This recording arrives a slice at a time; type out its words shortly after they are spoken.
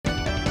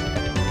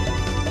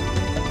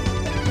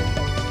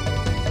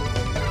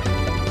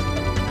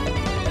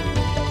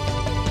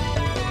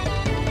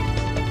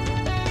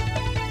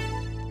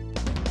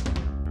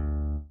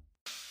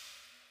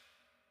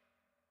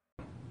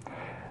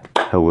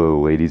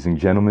Hello, ladies and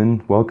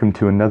gentlemen. Welcome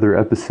to another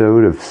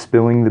episode of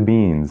Spilling the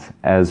Beans.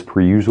 As per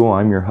usual,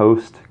 I'm your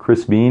host,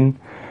 Chris Bean,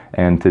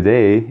 and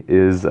today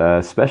is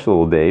a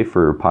special day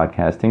for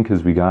podcasting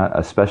because we got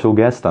a special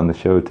guest on the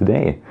show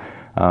today.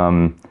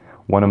 One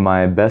of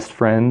my best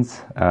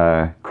friends,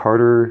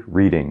 Carter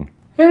Reading.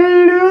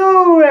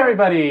 Hello,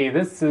 everybody.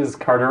 This is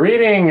Carter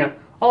Reading,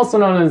 also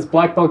known as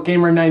Black Belt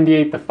Gamer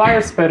 98, the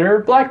Fire Spitter,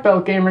 Black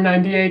Belt Gamer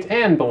 98,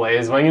 and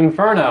Blazewing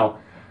Inferno.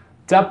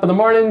 Top of the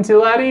morning, two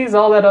laddies,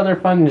 all that other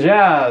fun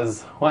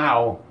jazz.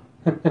 Wow.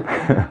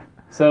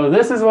 So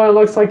this is what it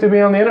looks like to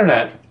be on the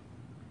internet.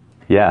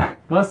 Yeah.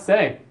 Must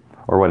say.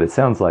 Or what it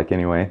sounds like,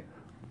 anyway.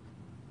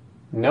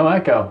 No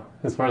echo,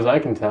 as far as I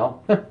can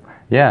tell.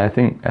 Yeah, I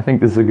think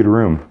this is a good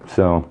room,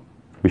 so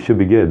we should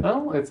be good.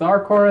 Well, it's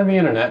our corner of the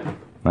internet.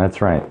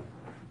 That's right.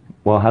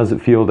 Well, how's it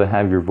feel to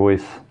have your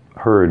voice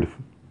heard?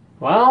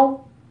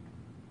 Well,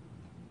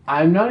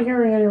 I'm not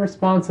hearing any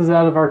responses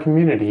out of our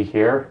community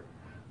here,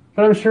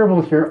 but I'm sure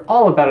we'll hear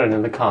all about it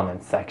in the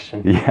comments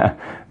section. Yeah.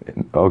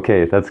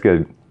 Okay, that's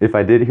good. If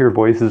I did hear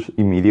voices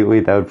immediately,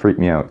 that would freak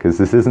me out, because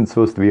this isn't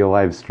supposed to be a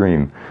live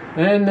stream.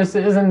 And this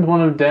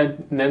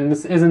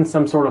isn't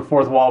some sort of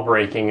fourth wall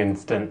breaking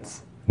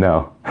instance.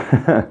 No.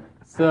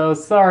 So,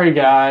 sorry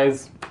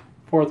guys.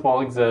 Fourth wall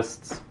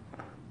exists.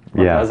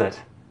 Or Yeah. does it?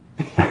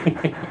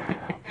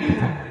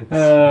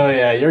 Oh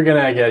yeah, you're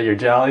gonna get your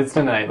jollies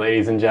tonight,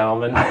 ladies and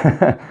gentlemen.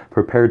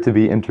 Prepare to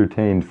be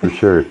entertained for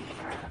sure.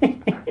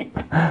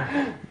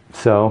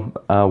 So,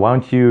 why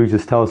don't you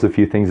just tell us a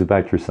few things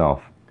about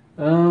yourself?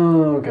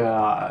 Oh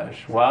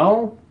gosh.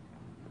 Well,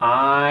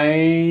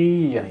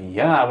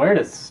 where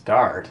to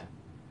start?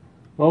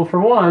 Well, for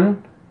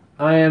one,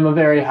 I am a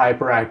very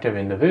hyperactive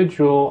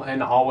individual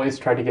and always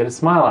try to get a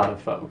smile out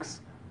of folks.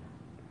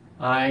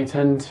 I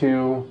tend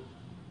to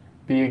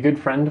be a good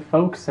friend to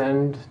folks,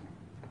 and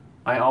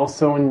I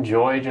also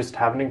enjoy just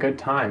having a good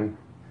time.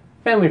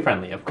 Family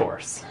friendly, of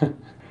course.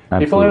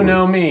 People who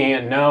know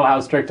me know how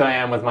strict I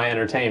am with my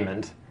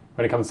entertainment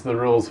when it comes to the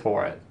rules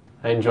for it.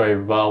 I enjoy,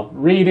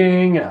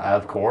 reading,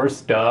 of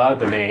course, duh,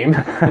 the name.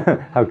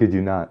 How could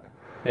you not?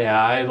 Yeah,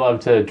 I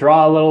love to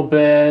draw a little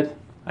bit.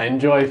 I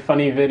enjoy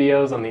funny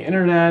videos on the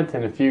internet,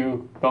 and a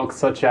few folks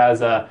such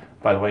as,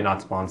 by the way,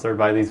 not sponsored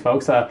by these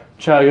folks,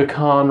 Chugga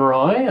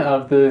Conroy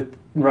of the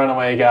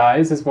Runaway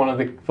Guys is one of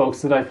the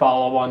folks that I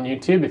follow on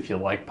YouTube. If you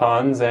like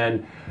puns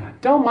and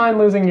don't mind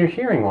losing your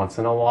hearing once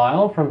in a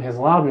while from his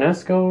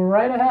loudness, go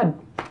right ahead.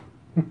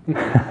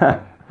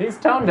 He's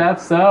tone deaf,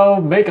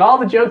 so make all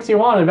the jokes you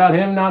want about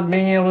him not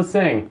being able to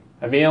sing.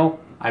 Emil,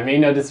 I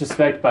mean no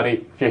disrespect,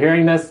 buddy. If you're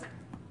hearing this,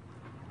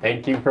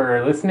 thank you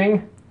for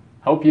listening.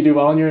 Hope you do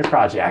well in your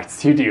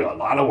projects. You do a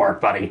lot of work,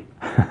 buddy.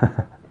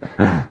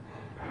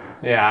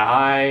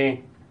 Yeah,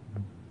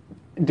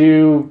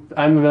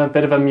 I'm a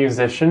bit of a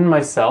musician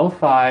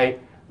myself. I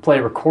play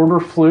recorder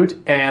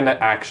flute and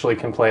actually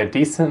can play it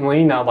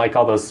decently, not like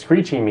all those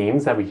screechy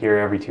memes that we hear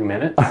every 2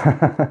 minutes.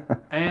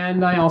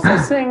 And I also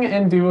sing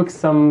and do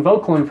some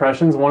vocal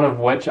impressions, one of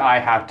which I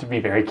have to be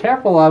very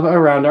careful of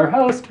around our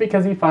host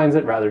because he finds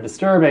it rather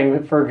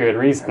disturbing for good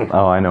reason.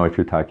 Oh, I know what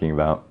you're talking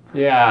about.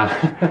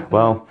 Yeah.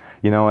 Well,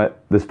 you know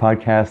what? This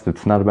podcast,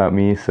 it's not about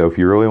me, so if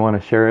you really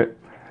want to share it,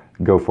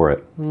 go for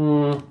it.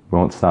 We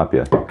won't stop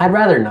you. I'd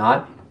rather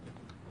not.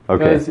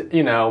 Okay. Because,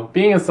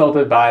 being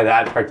assaulted by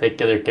that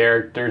particular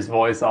character's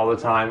voice all the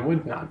time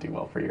would not do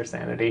well for your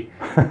sanity.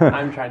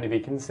 I'm trying to be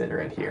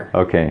considerate here.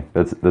 Okay,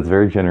 that's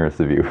very generous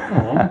of you.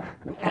 Yeah.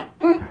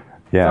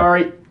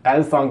 Sorry, I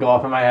had a song go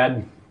off in my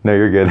head. No,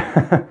 you're good.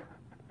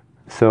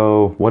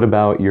 So, what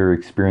about your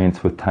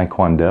experience with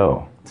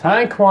Taekwondo?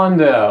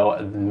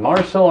 Taekwondo,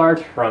 martial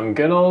art from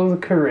good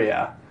old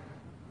Korea.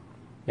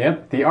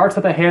 Yep, the art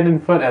of the hand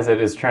and foot as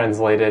it is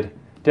translated.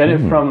 Did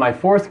it from my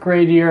 4th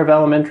grade year of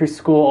elementary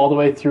school all the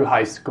way through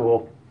high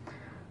school.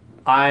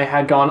 I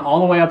had gone all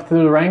the way up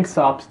through the ranks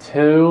up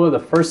to the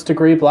 1st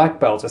degree black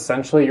belt,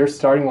 essentially your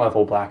starting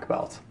level black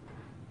belt.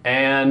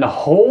 And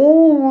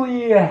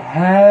holy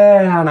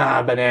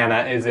Hannah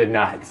banana is it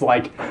nuts.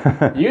 Like,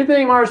 you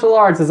think martial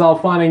arts is all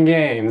fun and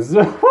games.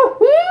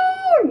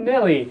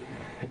 Nilly.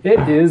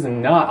 It is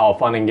not all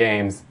fun and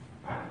games.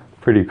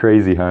 Pretty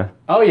crazy, huh?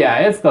 Oh yeah,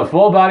 it's the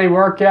full body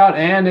workout,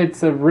 and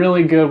it's a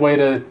really good way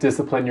to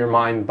discipline your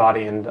mind,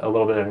 body, and a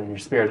little bit of your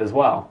spirit as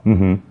well.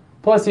 Mm-hmm.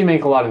 Plus, you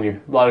make a lot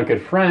of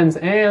good friends,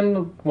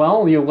 and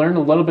well, you learn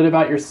a little bit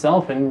about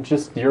yourself and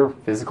just your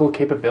physical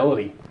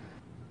capability.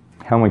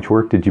 How much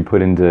work did you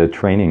put into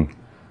training?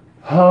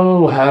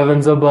 Oh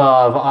heavens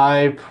above!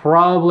 I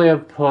probably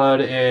have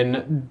put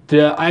in.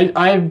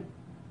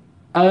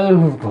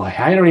 Oh boy,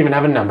 I don't even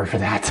have a number for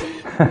that.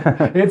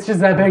 It's just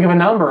that big of a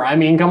number. I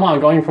mean, come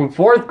on, going from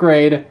 4th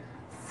grade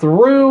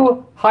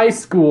through high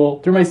school,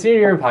 through my senior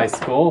year of high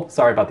school.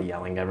 Sorry about the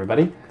yelling,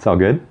 everybody. It's all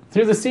good.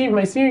 Through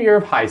my senior year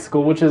of high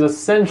school, which is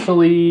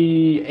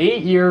essentially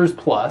 8 years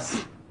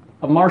plus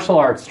of martial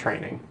arts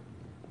training.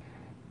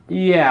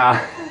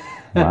 Yeah.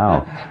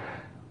 Wow.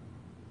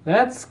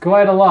 That's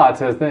quite a lot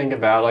to think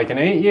about. Like, in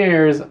 8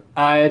 years,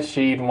 I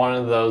achieved one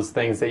of those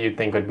things that you'd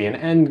think would be an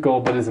end goal,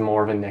 but is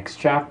more of a next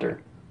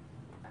chapter.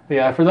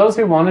 Yeah, for those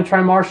who want to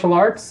try martial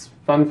arts,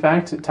 fun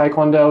fact,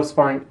 Taekwondo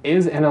sparring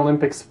is an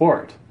Olympic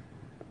sport.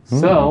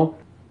 So,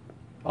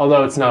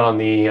 although it's not on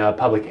the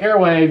public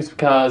airwaves,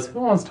 because who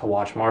wants to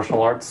watch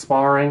martial arts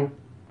sparring?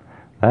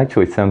 That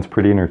actually sounds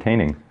pretty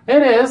entertaining.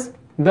 It is,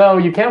 though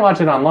you can watch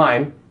it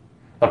online.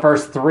 The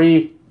first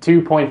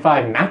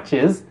 2.5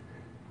 matches,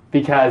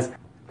 because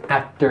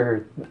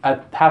after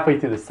halfway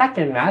through the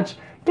second match,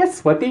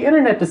 guess what the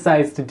internet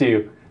decides to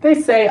do? They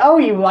say, oh,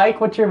 you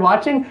like what you're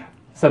watching?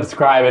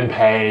 Subscribe and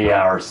pay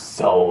our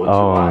soul to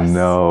us. Oh,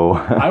 no.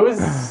 I was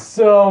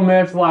so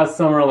miffed last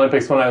Summer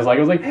Olympics when I was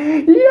like, yes,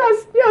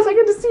 I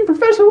get to see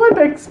professional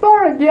Olympic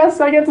sparring.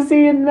 Yes, I get to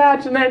see a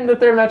match. And then the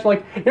third match,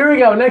 like, here we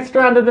go, next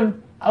round of the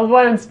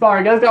women's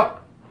sparring. Let's go.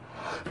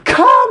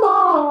 Come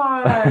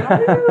on!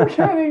 Are you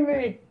kidding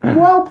me?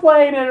 Well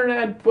played,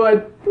 internet,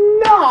 but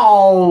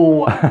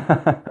no!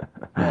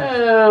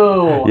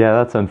 Ew. Yeah,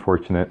 that's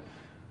unfortunate.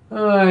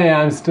 Oh, yeah,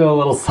 I'm still a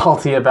little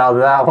salty about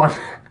that one.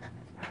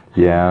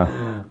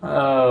 Yeah.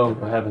 Oh,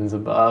 heavens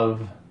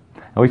above.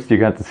 At least you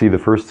got to see the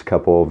first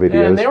couple of videos.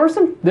 Yeah, and they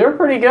were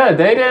pretty good.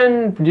 They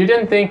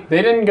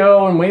didn't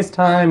go and waste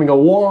time and go,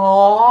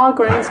 whoa,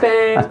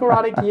 grandstands,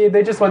 Karate Kid.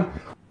 They just went,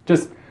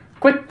 just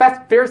quick,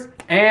 fast, fierce,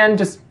 and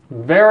just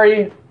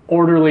very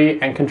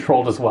orderly and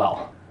controlled as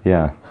well.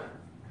 Yeah.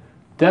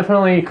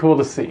 Definitely cool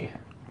to see.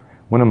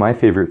 One of my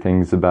favorite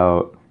things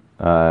about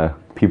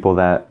people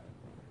that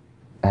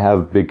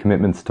have big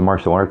commitments to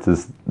martial arts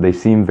is they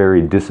seem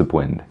very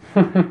disciplined.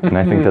 And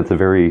I think that's a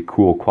very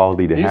cool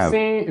quality to have.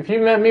 If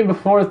you met me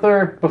before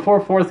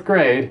fourth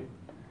grade,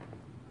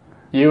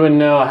 you would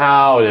know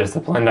how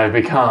disciplined I've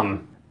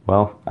become.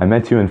 Well, I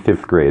met you in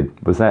 5th grade.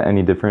 Was that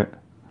any different?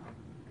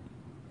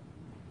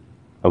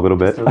 A little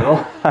bit? Just a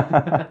little.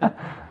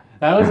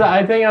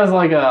 I think it was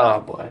like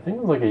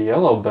a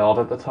yellow belt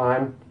at the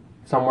time,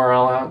 somewhere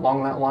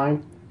along that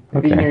line.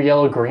 Maybe Okay. near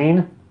yellow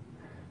green.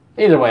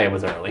 Either way, it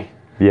was early.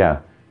 Yeah.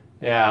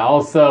 Yeah.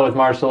 Also, with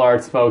martial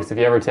arts, folks, if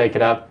you ever take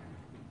it up,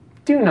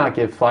 do not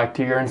give flack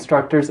to your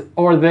instructors,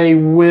 or they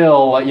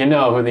will let you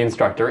know who the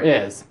instructor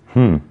is.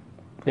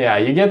 Yeah,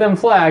 you give them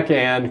flack,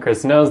 and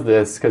Chris knows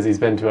this because he's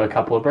been to a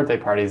couple of birthday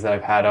parties that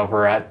I've had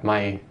over at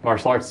my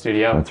martial arts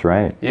studio. That's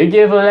right. You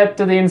give a lip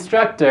to the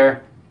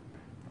instructor,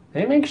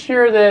 they make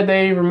sure that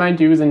they remind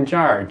you who's in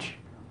charge.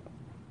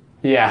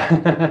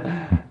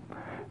 Yeah.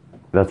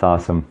 That's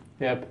awesome.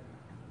 Yep.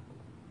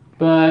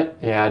 But,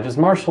 yeah, just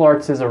martial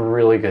arts is a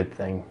really good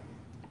thing.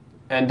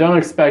 And don't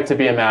expect to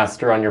be a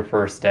master on your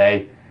first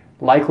day.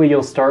 Likely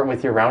you'll start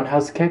with your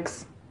roundhouse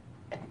kicks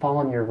and fall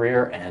on your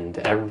rear end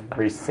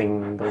every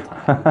single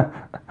time.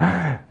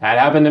 That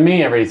happened to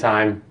me every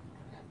time.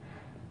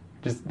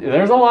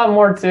 There's a lot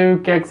more to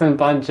kicks and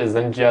punches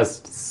than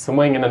just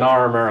swinging an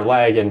arm or a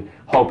leg and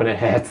hoping it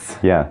hits.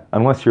 Yeah,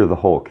 unless you're the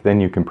Hulk, then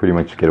you can pretty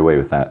much get away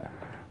with that.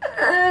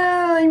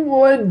 I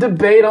would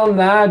debate on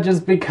that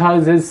just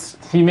because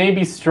he may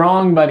be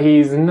strong, but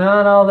he's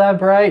not all that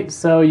bright,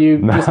 so you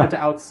just have to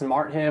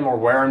outsmart him or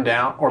wear him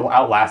down or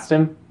outlast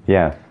him.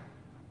 Yeah.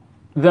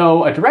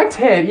 Though a direct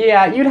hit,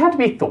 yeah, you'd have to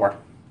be Thor.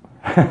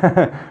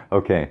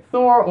 Okay.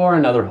 Thor or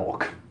another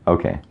Hulk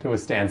Okay. to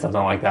withstand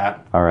something like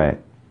that. All right.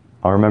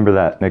 I'll remember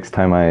that next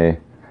time I...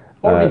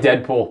 Or be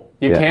Deadpool.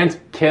 You can't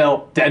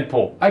kill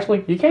Deadpool.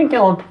 Actually, you can't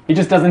kill him. He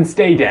just doesn't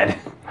stay dead.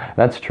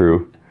 That's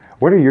true.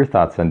 What are your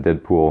thoughts on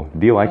Deadpool?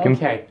 Do you like him?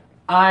 Okay.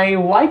 I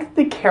like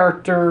the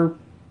character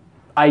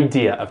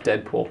idea of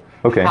Deadpool.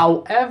 Okay.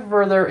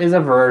 However, there is a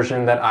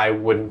version that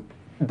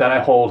I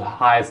hold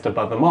highest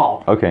above them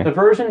all. Okay. The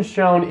version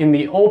shown in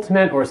the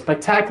Ultimate or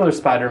Spectacular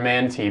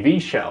Spider-Man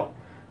TV show,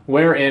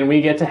 wherein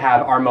we get to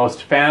have our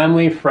most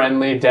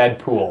family-friendly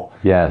Deadpool.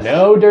 Yes.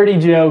 No dirty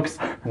jokes,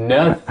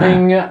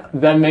 nothing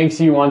that makes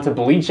you want to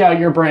bleach out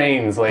your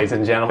brains, ladies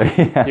and gentlemen.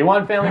 Yeah. You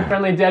want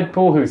family-friendly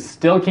Deadpool who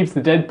still keeps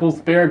the Deadpool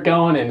spirit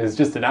going and is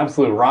just an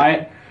absolute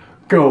riot?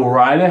 Go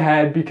right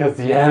ahead, because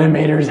the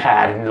animators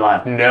had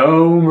left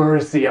no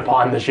mercy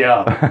upon the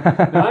show.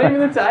 Not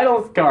even the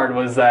title card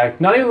was,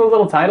 not even the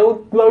little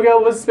title logo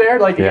was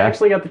spared. Like, you Yeah.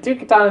 actually got the two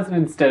katanas, and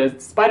instead of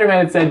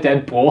Spider-Man, it said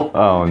Deadpool.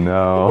 Oh,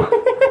 no.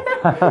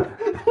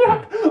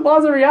 Yeah,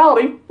 laws of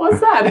reality. What's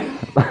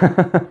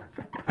that?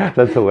 That's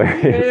It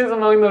hilarious. is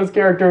among those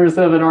characters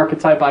of an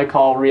archetype I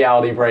call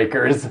reality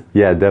breakers.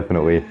 Yeah,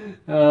 definitely.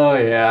 Oh,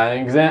 yeah.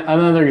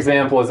 Another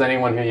example is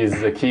anyone who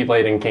uses a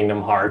Keyblade in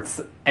Kingdom Hearts.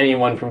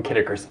 Anyone from Kid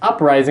Icarus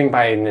Uprising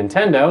by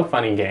Nintendo,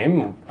 funny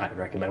game. I'd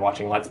recommend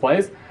watching Let's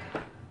Plays.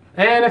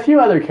 And a few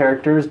other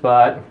characters,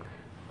 but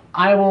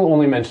I will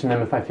only mention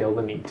them if I feel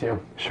the need to.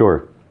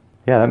 Sure.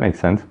 Yeah, that makes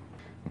sense.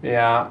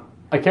 Yeah.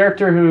 A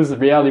character who's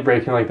reality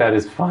breaking like that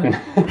is fun.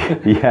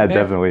 Yeah,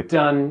 definitely.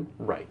 Done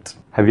right.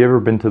 Have you ever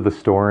been to the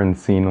store and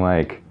seen,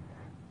 like,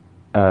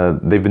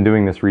 they've been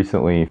doing this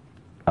recently,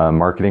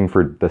 marketing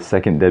for the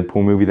second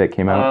Deadpool movie that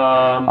came out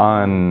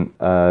on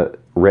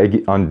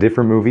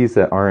different movies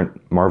that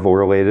aren't Marvel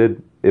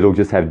related. It'll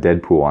just have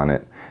Deadpool on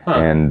it. Huh.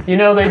 And you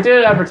know, they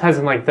did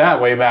advertising like that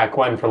way back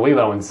when for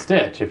Lilo and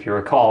Stitch, if you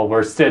recall,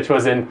 where Stitch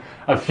was in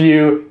a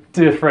few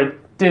different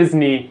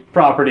Disney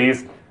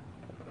properties.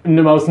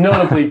 most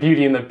notably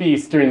Beauty and the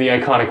Beast during the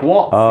iconic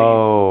waltz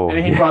Oh, scene.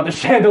 And he brought the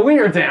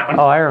chandelier down.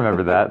 Oh, I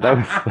remember that.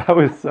 That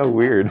was so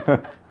weird.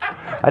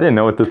 I didn't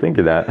know what to think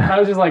of that. I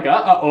was just like,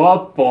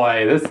 oh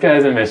boy, this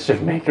guy's a mischief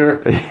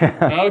maker.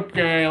 Yeah.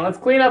 Okay, let's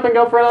clean up and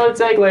go for another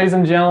take, ladies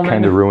and gentlemen.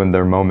 Kind of ruined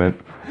their moment.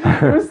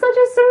 It was such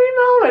a sweet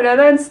moment, and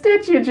then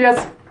Stitch,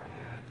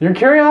 your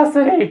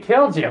curiosity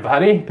killed you,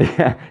 buddy.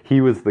 Yeah, he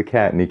was the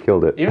cat and he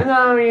killed it. Even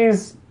though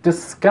he's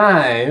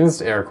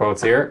disguised, air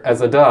quotes here,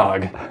 as a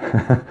dog.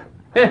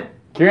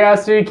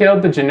 Curiosity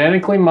killed the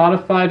genetically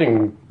modified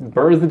and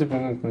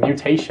birthed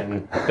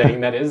mutation thing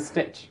that is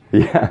Stitch.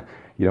 Yeah,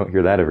 you don't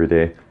hear that every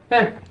day.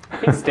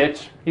 He's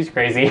Stitch. He's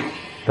crazy.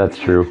 That's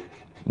true.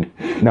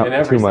 Not In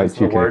every too much sense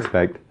of you the can word.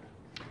 expect.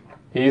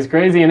 He's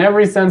crazy in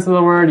every sense of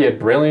the word, yet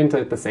brilliant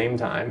at the same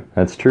time.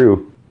 That's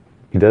true.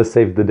 He does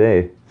save the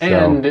day. So.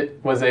 And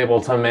was able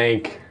to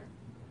make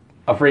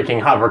a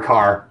freaking hover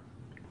car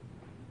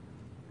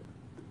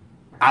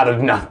out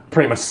of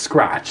pretty much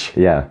scratch.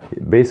 Yeah,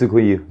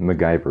 basically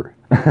MacGyver.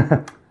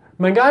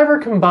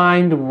 MacGyver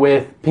combined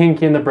with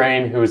Pinky in the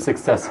Brain, who is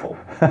successful.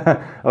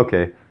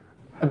 Okay,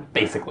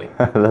 Basically.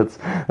 that's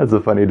a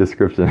funny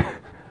description.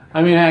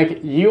 I mean,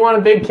 heck, you want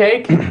a big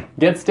cake?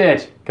 Get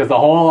Stitch, because the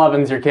whole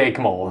oven's your cake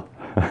mold.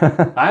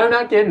 I'm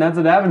not kidding, that's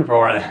what happened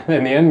for it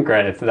in the end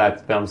credits of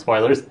that film.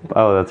 Spoilers.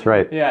 Oh, that's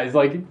right. Yeah, he's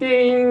like,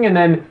 ding, and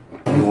then...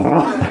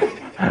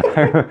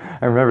 I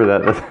remember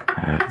that.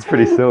 That's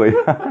pretty silly.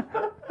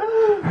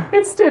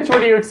 It's Stitch, what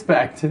do you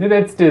expect?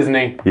 It's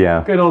Disney.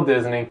 Yeah, Good old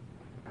Disney.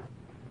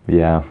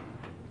 yeah.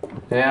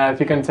 Yeah, if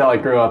you can tell, I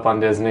grew up on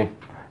Disney.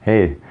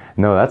 Hey,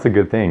 no, that's a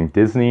good thing.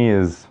 Disney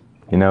is,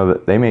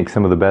 they make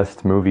some of the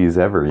best movies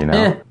ever,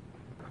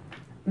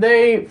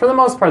 They, for the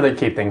most part, they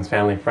keep things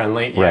family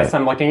friendly. Yes, Right.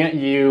 I'm looking at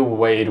you,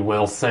 Wade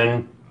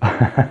Wilson.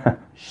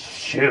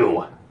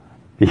 Shoo.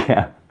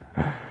 Yeah.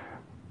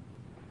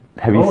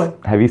 Oh,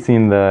 Have you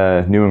seen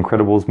the new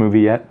Incredibles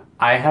movie yet?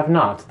 I have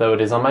not, though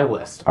it is on my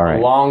list. All right.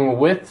 Along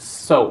with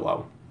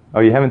Solo. Oh,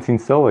 you haven't seen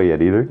Solo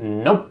yet either?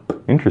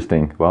 Nope.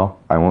 Interesting. Well,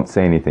 I won't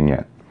say anything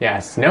yet.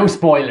 Yes, no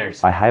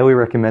spoilers. I highly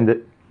recommend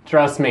it.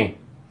 Trust me.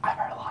 I've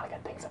heard a lot of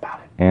good things about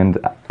it. And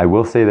I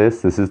will say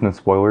this isn't a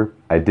spoiler.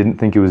 I didn't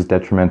think it was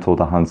detrimental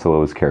to Han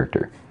Solo's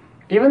character.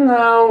 Even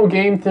though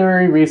Game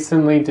Theory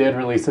recently did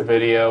release a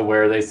video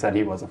where they said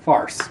he was a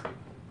farce.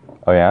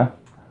 Oh, yeah?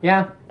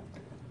 Yeah.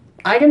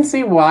 I can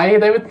see why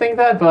they would think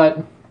that,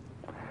 but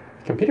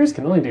computers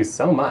can only do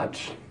so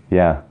much.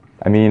 Yeah.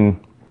 I mean,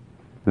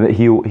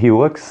 he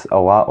looks a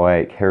lot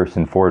like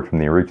Harrison Ford from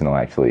the original,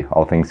 actually,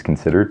 all things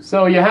considered.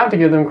 So you have to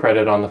give them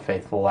credit on the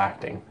faithful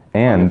acting.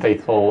 And the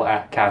faithful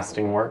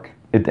casting work.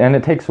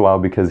 it takes a while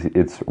because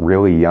it's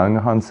really young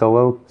Han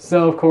Solo.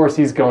 So, of course,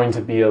 he's going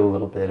to be a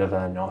little bit of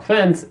a, no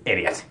offense,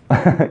 idiot.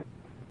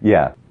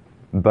 Yeah.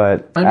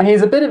 But I mean,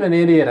 he's a bit of an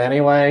idiot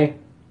anyway,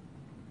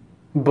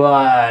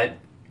 but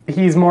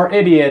he's more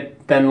idiot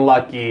than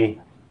lucky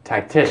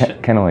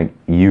tactician. kind of like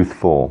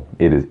youthful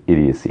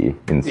idiocy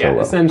in Solo. Yeah,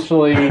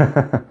 essentially,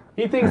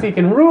 he thinks he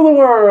can rule the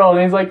world,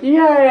 and he's like,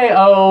 yay!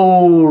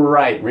 Oh,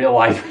 right, real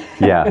life.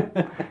 Yeah.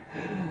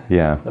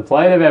 Yeah. The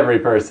plight of every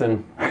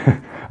person.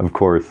 Of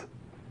course.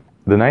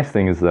 The nice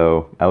thing is,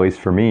 though, at least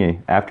for me,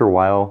 after a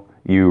while,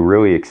 you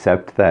really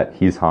accept that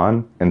he's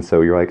Han, and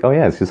so you're like, oh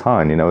yeah, it's just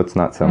Han, it's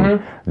not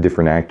some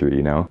different actor,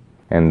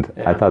 And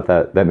I thought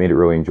that made it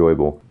really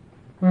enjoyable.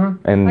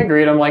 And I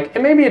agreed. I'm like,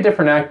 it may be a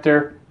different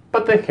actor,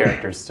 but the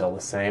character's still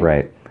the same.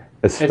 right.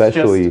 It's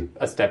Especially, just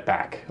a step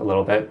back a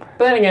little bit. But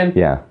then again,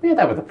 yeah, we had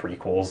that with the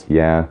prequels.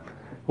 yeah,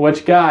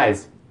 Which,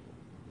 guys,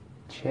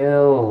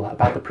 chill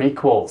about the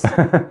prequels.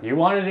 You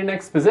wanted an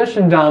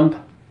exposition dump,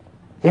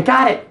 you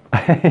got it.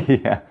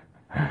 yeah.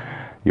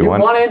 You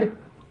wanted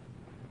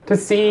to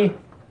see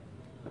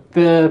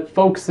the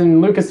folks in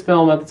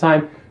Lucasfilm at the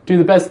time do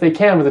the best they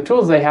can with the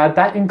tools they had.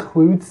 That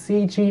includes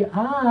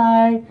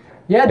CGI.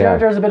 Yeah, Jar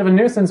Jar's a bit of a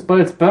nuisance, but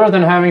it's better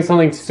than having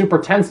something super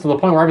tense to the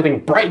point where everything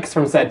breaks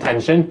from said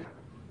tension.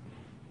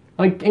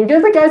 Like, and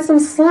give the guy some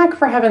slack,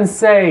 for heaven's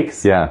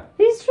sakes. Yeah.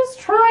 He's just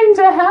trying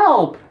to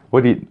help.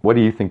 What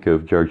do you think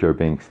of Jar Jar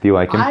Binks? Do you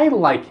like him? I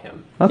like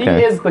him. Okay.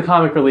 He is the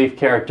comic relief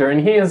character,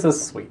 and he is a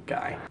sweet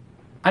guy.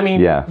 I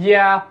mean,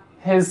 yeah,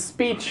 his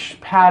speech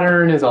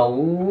pattern is a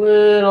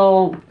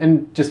little,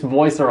 and just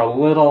voice are a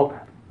little,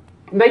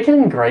 they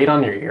can grate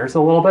on your ears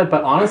a little bit,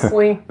 but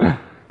honestly,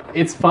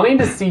 it's funny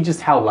to see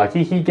just how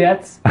lucky he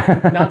gets.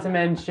 Not to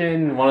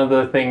mention, one of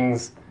the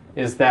things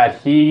is that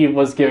he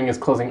was giving his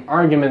closing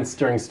arguments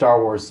during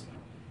Star Wars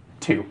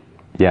 2.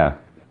 Yeah.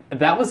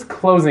 That was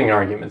closing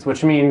arguments,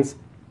 which means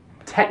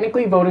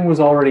technically voting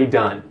was already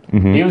done.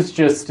 He was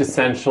just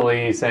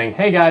essentially saying,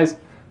 hey guys,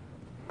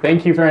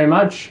 thank you very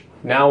much.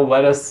 Now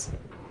let us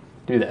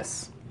do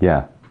this.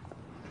 Yeah.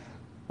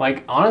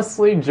 Like,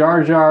 honestly,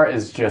 Jar Jar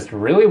is just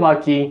really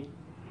lucky,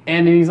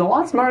 and he's a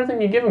lot smarter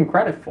than you give him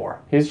credit for.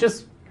 He's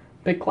just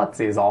a bit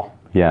klutzy is all.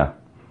 Yeah.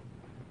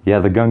 Yeah,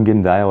 the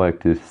Gungan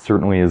dialect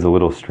certainly is a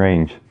little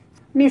strange.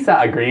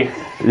 Misa agree.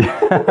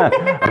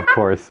 Of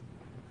course.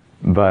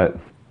 But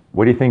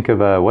What do you think of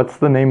what's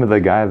the name of the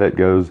guy that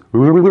goes?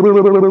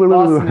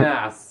 Boss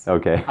Nass.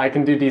 Okay. I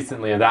can do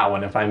decently in that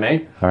one, if I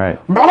may. All right.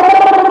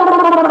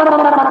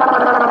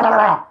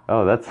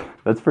 Oh,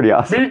 that's pretty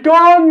awesome. Be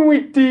gone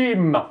with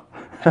him.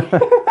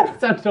 That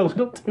sounds a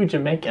little too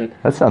Jamaican.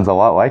 That sounds a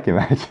lot like him,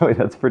 actually.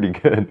 That's pretty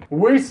good.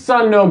 We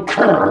son no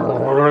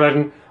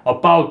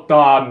about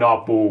the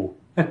Nabu.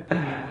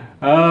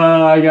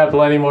 I got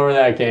plenty more where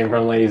that came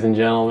from, ladies and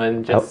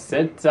gentlemen. Just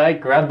sit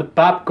tight, grab the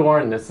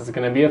popcorn. This is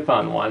going to be a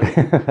fun one.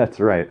 That's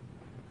right.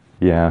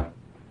 Yeah.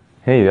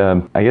 Hey,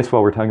 I guess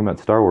while we're talking about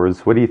Star Wars,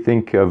 what do you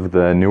think of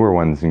the newer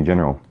ones in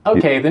general?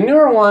 Okay, the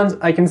newer ones,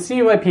 I can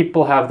see why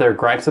people have their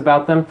gripes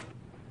about them.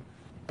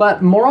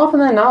 But more often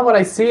than not, what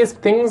I see is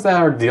things that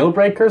are deal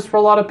breakers for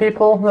a lot of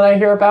people that I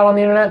hear about on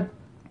the internet.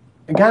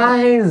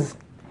 Guys,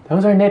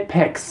 those are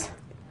nitpicks.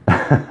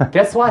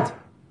 Guess what?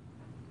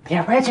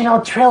 The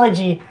original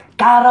trilogy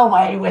got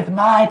away with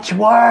much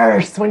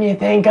worse when you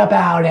think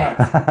about it.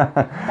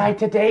 By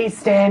today's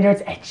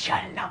standards, it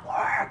shouldn't have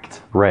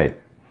worked. Right.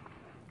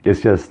 It's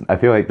just, I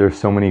feel like there's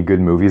so many good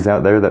movies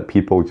out there that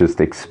people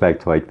just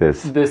expect like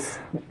this. This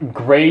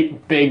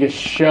great big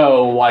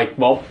show like,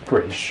 well,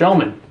 Greatest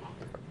Showman.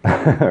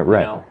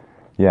 Right. You know,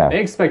 yeah. they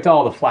expect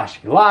all the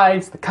flashy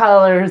lights, the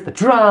colors, the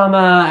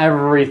drama,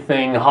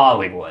 everything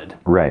Hollywood.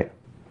 Right.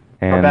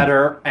 And, For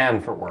better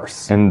and for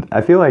worse. And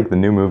I feel like the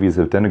new movies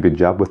have done a good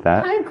job with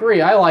that. I agree.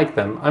 I like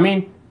them. I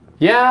mean,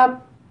 yeah,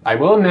 I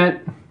will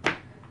admit,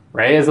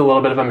 Rey is a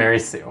little bit of a Mary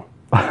Sue.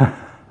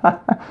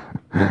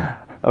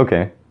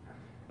 Okay.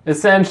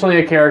 Essentially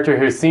a character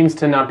who seems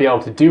to not be able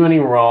to do any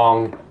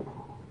wrong,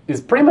 is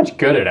pretty much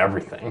good at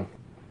everything.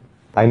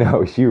 I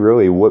know, she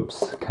really whoops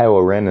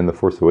Kylo Ren in The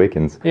Force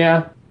Awakens.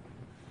 Yeah,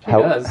 she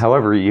does.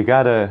 However, you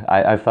gotta,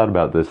 I've thought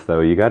about this though,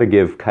 you gotta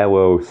give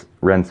Kylo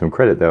Ren some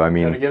credit though. I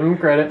mean, Gotta give him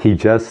credit. he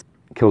just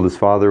killed his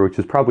father, which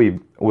is probably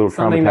a little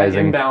Something that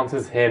traumatizing.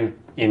 imbalances him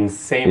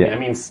insanely. Yeah. I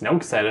mean,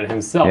 Snoke said it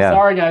himself. Yeah.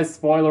 Sorry guys,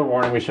 spoiler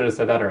warning, we should have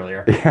said that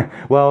earlier.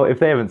 Well, if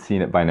they haven't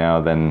seen it by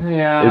now, then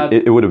Yeah.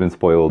 it would have been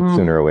spoiled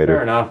sooner or later.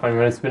 Fair enough. I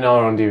mean, it's been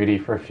out on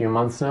DVD for a few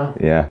months now.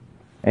 Yeah.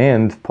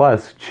 And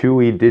plus,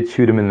 Chewie did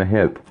shoot him in the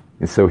hip.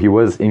 So he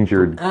was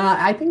injured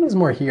I think it was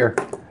more here.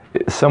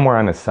 somewhere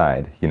on his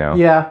side, you know?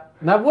 Yeah,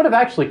 that would have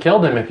actually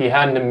killed him if he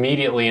hadn't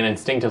immediately and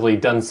instinctively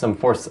done some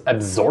force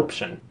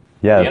absorption.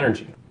 Yeah. The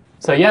energy.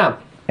 So yeah,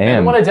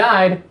 and would have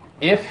died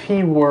if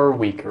he were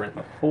weaker in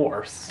the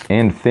force.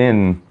 And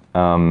Finn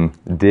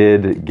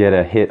did get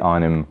a hit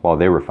on him while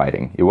they were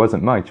fighting. It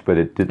wasn't much, but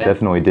it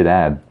definitely did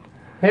add.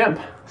 Yep.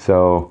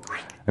 So,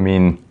 I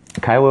mean,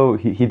 Kylo,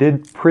 he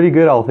did pretty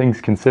good, all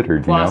things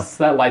considered, you know? Plus,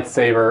 that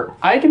lightsaber,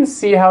 I can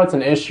see how it's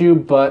an issue,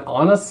 but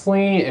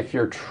honestly, if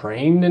you're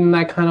trained in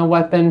that kind of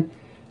weapon,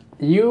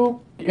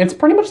 it's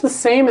pretty much the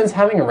same as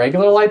having a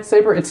regular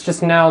lightsaber. It's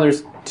just now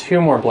there's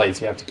 2 more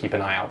blades you have to keep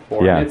an eye out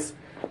for. Yeah. And it's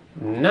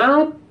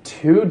not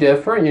too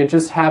different. You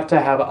just have to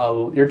have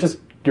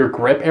your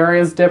grip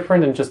area is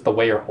different and just the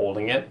way you're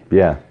holding it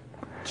Yeah.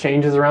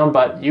 changes around,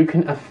 but you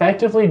can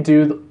effectively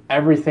do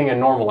everything a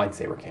normal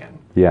lightsaber can.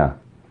 Yeah.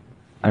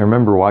 I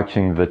remember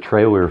watching the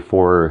trailer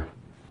for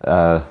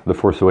The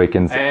Force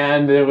Awakens.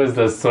 And it was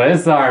the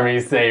Swiss Army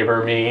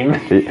saber meme.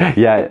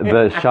 Yeah,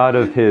 the shot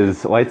of his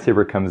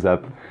lightsaber comes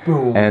up.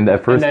 Boom. And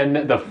at first, And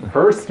then the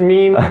first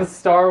meme of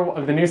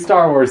the new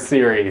Star Wars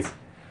series,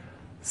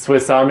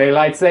 Swiss Army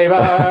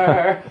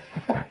lightsaber.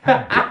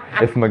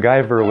 if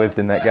MacGyver lived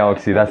in that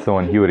galaxy, that's the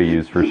one he would have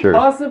used for sure.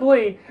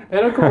 Possibly.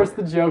 And of course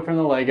the joke from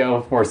the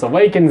Lego Force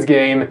Awakens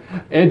game,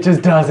 it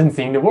just doesn't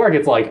seem to work.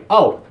 It's like,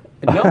 oh,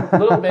 no, a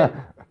little bit,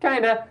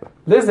 kinda.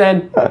 This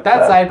end, that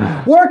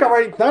side, work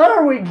already.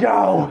 There we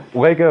go.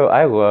 Lego,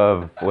 I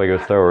love Lego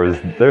Star Wars.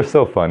 They're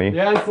so funny.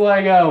 Yes,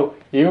 Lego.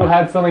 You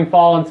had something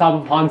fall on top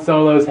of Han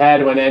Solo's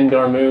head when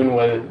Endor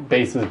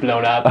base was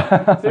blown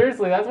up.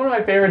 Seriously, that's one of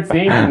my favorite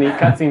scenes in the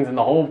cutscenes in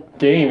the whole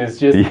game. Is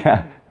just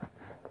Yeah.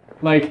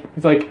 like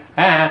it's like,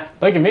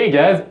 look at me,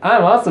 guys.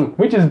 I'm awesome.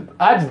 I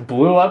just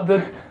blew up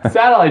the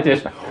satellite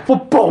dish.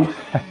 Boom.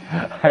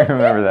 I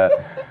remember that.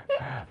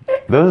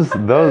 Those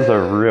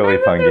are really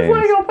fun There's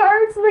games. Lego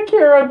Pirates of the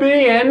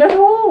Caribbean.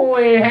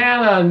 Holy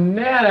Hannah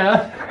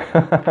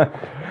Nana.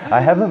 I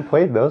haven't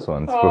played those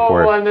ones Oh,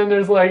 before. and then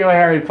there's Lego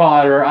Harry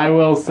Potter. I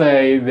will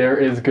say there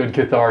is good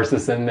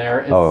catharsis in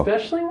there, Oh.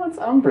 especially once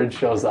Umbridge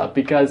shows up,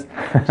 because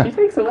she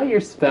takes away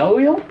your spell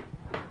wheel,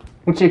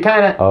 which you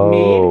kind of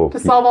need to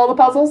solve all the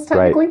puzzles,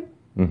 technically. Right.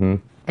 Mm-hmm.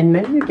 And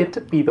then you get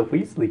to be the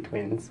Weasley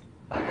twins.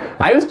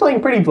 I was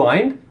playing pretty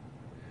blind,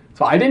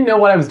 so I didn't know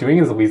what I was doing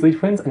as the Weasley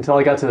twins until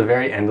I got to the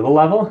very end of the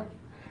level.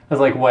 I was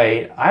like,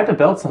 wait, I have to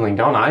build something,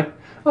 don't I?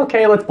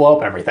 Okay, let's blow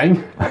up everything.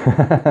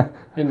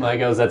 In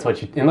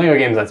Legos, in Lego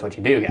games, that's what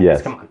you do, guys.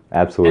 Yes, Come on.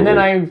 absolutely. And then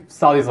I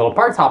saw these little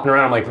parts hopping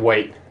around. I'm like,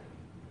 wait.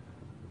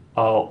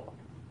 Oh,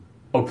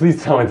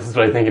 please tell me this is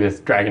what I think it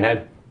is, Dragon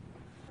Head.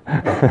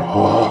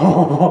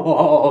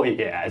 Oh,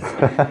 yes.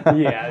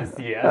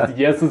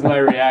 Yes is my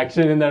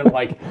reaction. And then I'm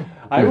like,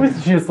 I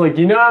was just like,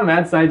 you know how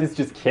mad scientists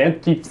just can't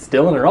keep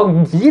still and they're all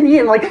giddy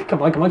and like,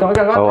 come on.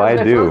 Oh,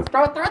 I do.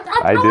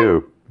 I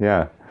do.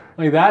 Yeah.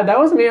 Like that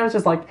was me. I was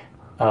just like,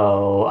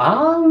 Oh,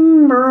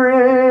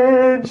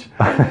 Umbridge!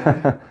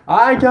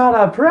 I got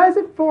a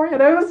present for you.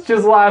 And I was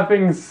just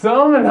laughing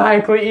so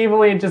maniacally,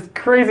 evilly, and just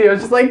crazy. I was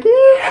just like,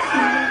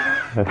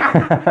 yeah,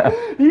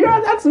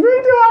 yeah, that's me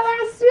doing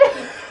this.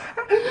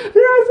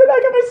 Yes, and I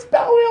got my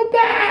spell wheel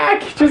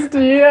back. Just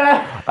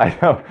yeah. I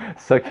know,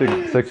 such a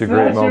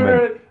great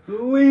moment.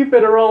 Relief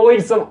and a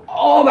release of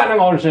all that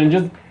emotion.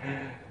 Just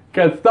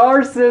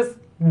catharsis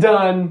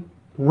done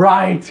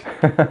right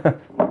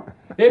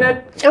in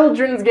a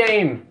children's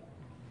game.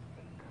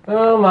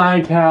 Oh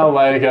my cow,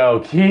 Lego.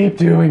 Keep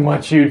doing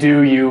what you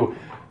do, you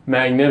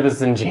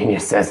magnificent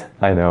geniuses.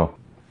 I know.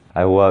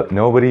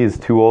 Nobody is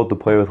too old to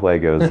play with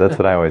Legos. That's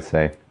what I always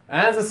say.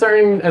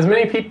 As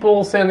many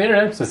people say on the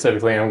internet,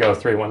 specifically on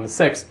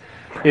Go316,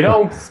 you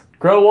don't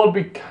grow old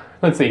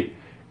let's see.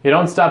 You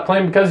don't stop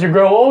playing because you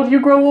grow old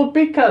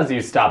because you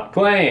stop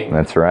playing.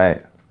 That's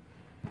right.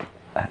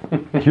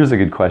 Here's a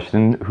good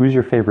question. Who's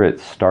your favorite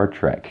Star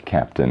Trek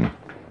captain?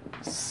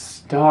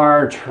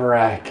 Star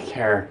Trek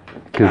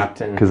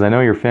captain. Because I know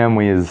your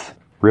family is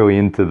really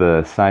into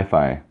the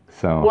sci-fi,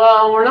 so...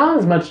 Well, we're not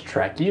as much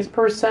Trekkies,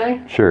 per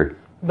se. Sure.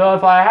 Though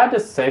if I had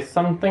to say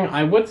something,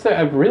 I would say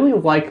I really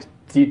like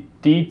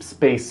Deep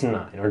Space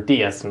Nine, or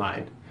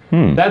DS9.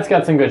 That's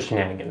got some good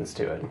shenanigans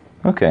to it.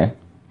 Okay.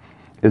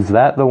 Is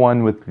that the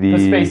one with the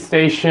space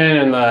station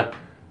and the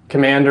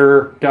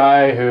commander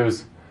guy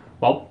who's,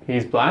 well,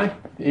 he's black.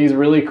 He's a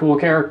really cool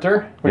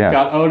character. We've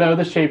got Odo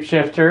the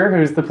shapeshifter,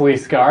 who's the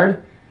police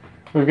guard.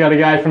 We've got a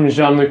guy from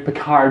Jean-Luc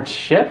Picard's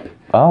ship.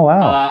 Oh,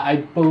 wow. I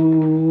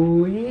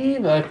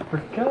believe I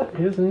forgot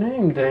his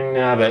name, dang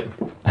nabbit.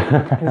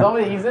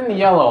 He's in the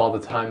yellow all the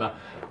time.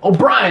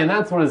 O'Brien,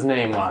 that's what his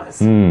name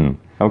was.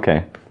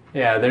 Okay.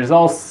 Yeah, there's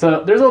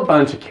a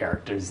bunch of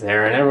characters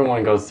there, and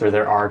everyone goes through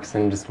their arcs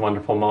and just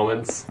wonderful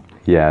moments.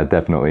 Yeah,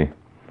 definitely.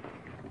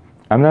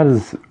 I'm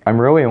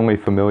really only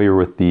familiar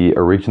with the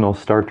original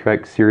Star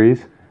Trek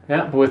series.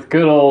 Yeah, with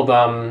good old,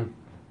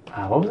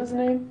 what was his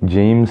name?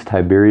 James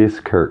Tiberius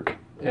Kirk.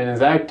 And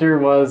his actor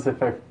was,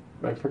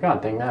 I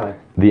forgot, dang nabbit.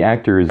 The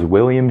actor is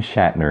William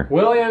Shatner.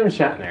 William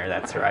Shatner,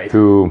 that's right.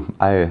 Who,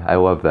 I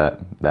love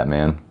that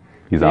man.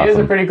 He's awesome. He is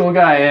a pretty cool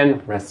guy,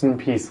 and rest in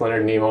peace,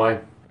 Leonard Nimoy.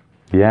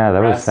 Yeah,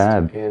 that was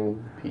sad. Rest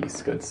in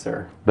peace, good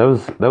sir. That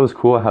was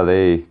cool how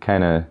they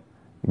kind of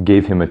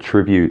gave him a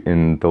tribute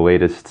in the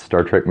latest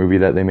Star Trek movie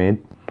that they made.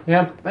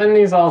 Yep, and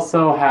he's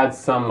also had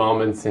some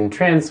moments in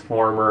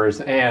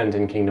Transformers and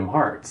in Kingdom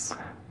Hearts.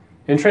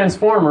 In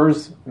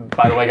Transformers,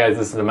 by the way, guys,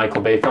 this is the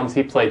Michael Bay films,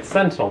 he played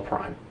Sentinel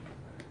Prime.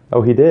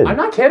 Oh, he did? I'm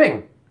not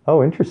kidding.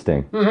 Oh,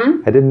 interesting.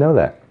 Mm-hmm. I didn't know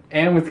that.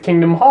 And with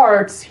Kingdom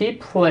Hearts,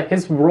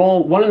 his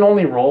role, one and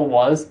only role,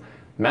 was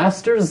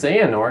Master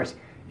Xehanort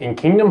in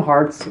Kingdom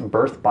Hearts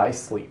Birth by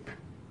Sleep.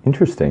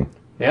 Interesting.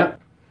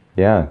 Yep.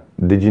 Yeah.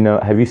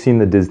 Have you seen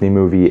the Disney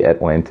movie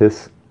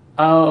Atlantis?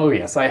 Oh,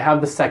 yes, I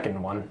have the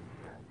second one.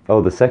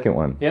 Oh, the second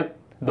one? Yep.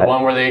 The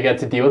one where they get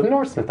to deal with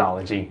Norse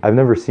mythology. I've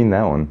never seen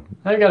that one.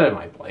 I got it at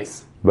my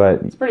place.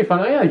 But it's pretty fun.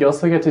 Oh, yeah, you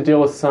also get to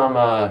deal with some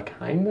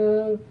kind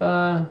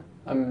of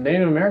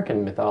Native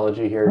American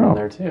mythology here and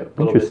there, too.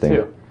 A little bit,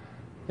 too.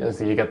 Yeah,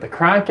 so you got the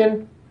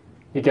Kraken,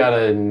 you got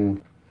a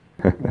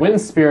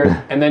wind spirit,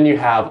 and then you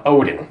have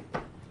Odin.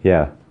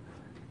 Yeah.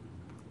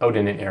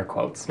 Odin in air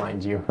quotes,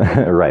 mind you.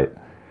 Right.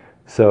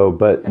 So,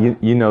 but you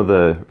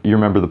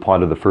remember the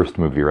plot of the first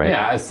movie, right?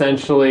 Yeah,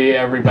 essentially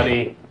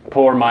everybody,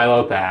 poor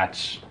Milo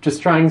Thatch,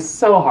 just trying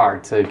so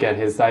hard to get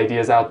his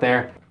ideas out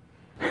there,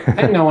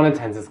 and no one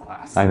attends his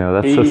class. I know,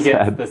 that's so sad. He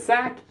gets the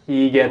sack,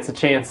 he gets a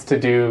chance to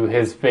do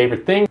his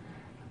favorite thing,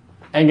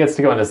 and gets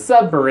to go in a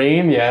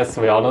submarine. Yes,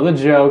 we all know the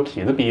joke.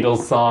 Hear the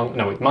Beatles song.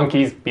 No,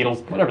 Monkeys,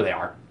 Beatles, whatever they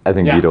are. I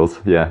think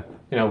Beatles, yeah.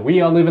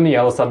 We all live in the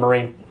yellow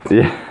submarine.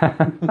 Yeah.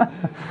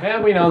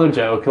 And we know the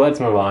joke. Let's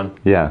move on.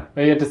 Yeah.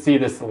 We get to see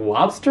this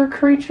lobster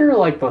creature,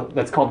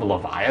 that's called the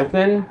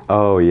Leviathan.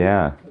 Oh,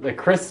 yeah. The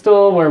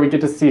crystal, where we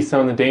get to see some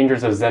of the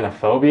dangers of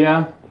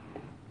xenophobia.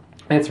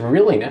 And it's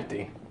really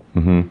nifty.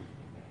 Mm-hmm.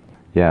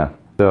 Yeah.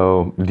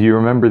 So, do you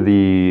remember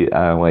the,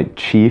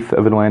 chief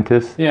of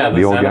Atlantis? Yeah,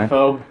 the old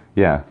xenophobe. Guy?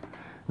 Yeah.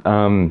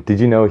 Did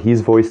you know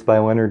he's voiced by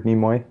Leonard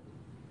Nimoy?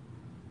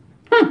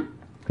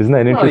 Isn't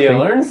that interesting? Well, you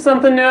learn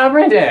something new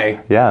every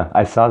day. Yeah,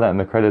 I saw that in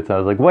the credits. I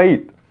was like,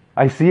 wait,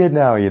 I see it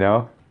now,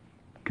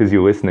 Because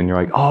you listen and you're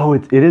like, oh,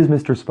 it is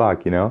Mr.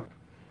 Spock,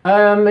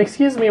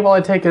 Excuse me while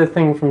I take a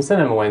thing from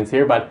Cinema Wins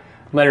here, but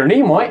Leonard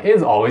Nimoy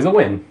is always a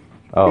win.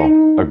 Oh,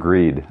 Ding.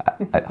 Agreed.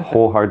 I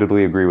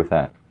wholeheartedly agree with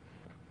that.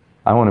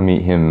 I want to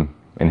meet him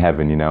in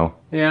heaven,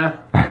 Yeah.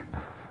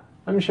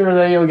 I'm sure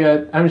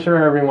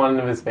every one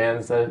of his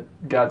fans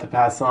that got to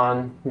pass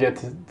on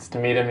get to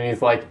meet him, and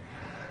he's like,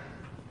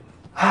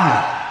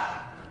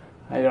 I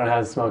don't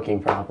have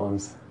smoking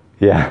problems.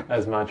 Yeah.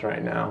 As much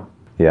right now.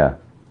 Yeah.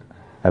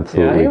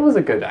 Absolutely. Yeah, he was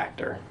a good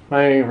actor.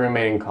 My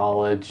roommate in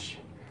college,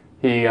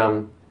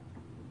 one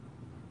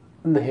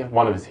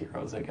of his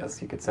heroes, I guess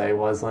you could say,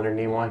 was Leonard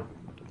Nimoy.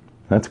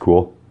 That's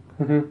cool.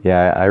 Mm-hmm.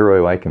 Yeah, I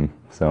really like him,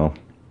 so.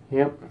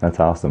 Yep. That's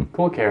awesome.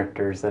 Cool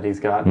characters that he's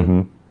got.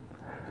 Mm-hmm.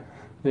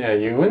 Yeah,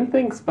 you wouldn't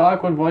think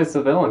Spock would voice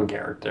a villain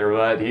character,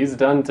 but he's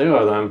done 2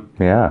 of them.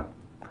 Yeah.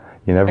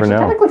 You never Actually,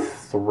 know. technically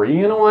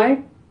 3 in a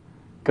way,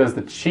 because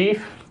the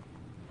Chief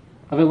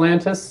of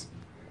Atlantis,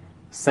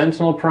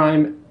 Sentinel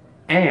Prime,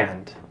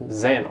 and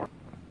Xehanort.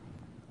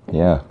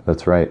 Yeah,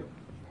 that's right.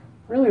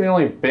 Really, the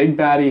only big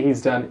baddie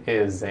he's done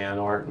is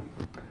Xehanort.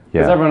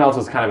 Because Yeah. everyone else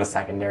was kind of a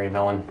secondary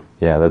villain.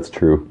 Yeah, that's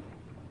true.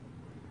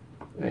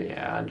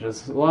 Yeah,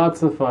 just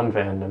lots of fun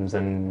fandoms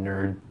and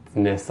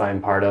nerdness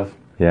I'm part of.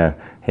 Yeah.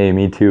 Hey,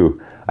 me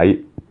too. I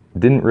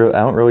don't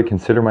really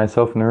consider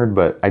myself a nerd,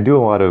 but I do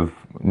a lot of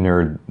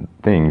nerd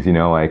things,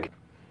 like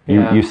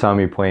Yeah. you saw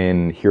me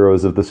playing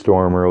Heroes of the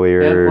Storm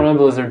earlier. Yeah, one of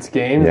Blizzard's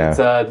games. Yeah. It's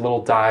a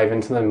little dive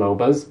into the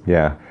MOBAs.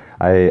 Yeah.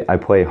 I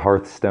play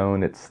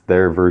Hearthstone. It's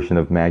their version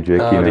of Magic,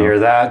 Oh dear,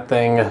 that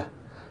thing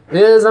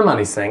is a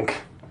money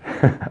sink.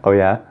 Oh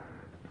yeah?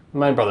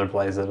 My brother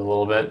plays it a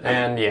little bit,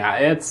 and yeah,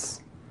 it's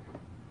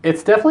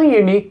definitely a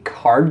unique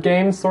card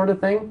game sort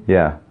of thing,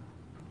 Yeah.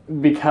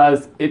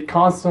 because it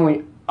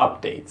constantly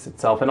updates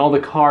itself, and all the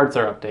cards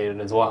are updated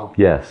as well.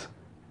 Yes.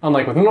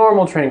 Unlike with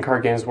normal trading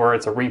card games where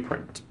it's a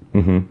reprint.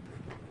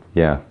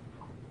 Yeah.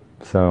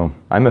 So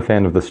I'm a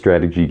fan of the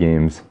strategy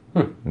games.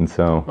 And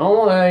so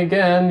Well,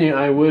 again,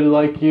 I would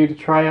like you to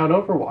try out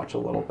Overwatch a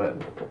little bit.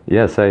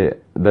 yes,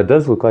 that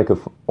does look like a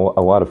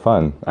lot of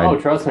fun. Oh,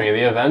 trust me,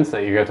 the events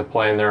that you get to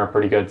play in there are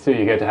pretty good too.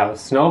 You get to have a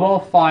snowball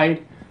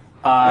fight,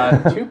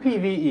 2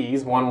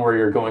 PvEs, one where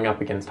you're going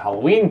up against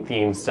Halloween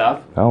themed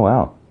stuff, Oh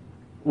wow.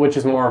 which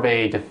is more of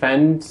a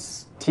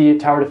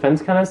tower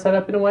defense kind of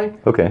setup in a way.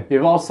 Okay.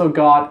 You've also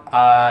got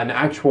an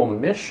actual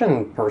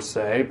mission per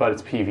se, but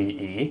it's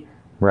PvE.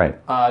 Right.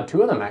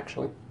 2 of them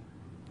actually.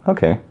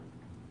 Okay.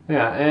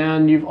 Yeah,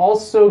 and you've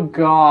also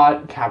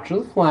got Capture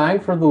the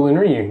Flag for the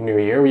Lunar New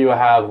Year. You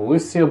have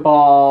Lucio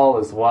Ball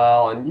as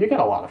well, and you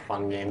get a lot of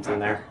fun games in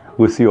there.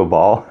 Lucio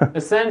Ball.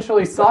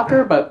 Essentially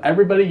soccer, but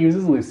everybody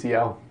uses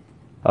Lucio.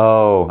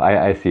 Oh,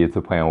 I see. It's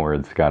a play on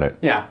words. Got it.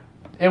 Yeah,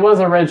 it was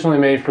originally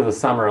made for the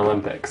Summer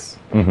Olympics.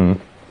 Yeah,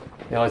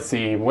 let's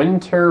see,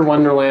 Winter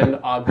Wonderland,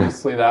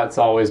 obviously that's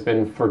always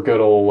been for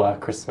good old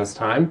Christmas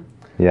time.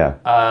 Yeah.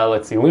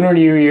 Let's see, Lunar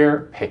New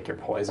Year, pick your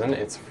poison.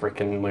 It's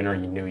freaking Lunar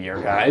New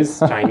Year, guys.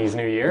 Chinese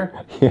New Year.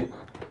 Yeah.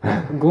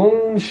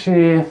 Gong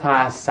Shi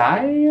Fa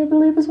Sai, I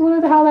believe is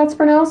how that's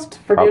pronounced.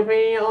 Forgive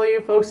me, all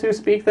you folks who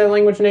speak that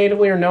language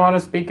natively or know how to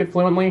speak it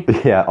fluently.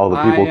 Yeah. All the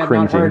people I have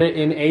cringing. not heard it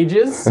in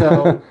ages,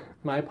 so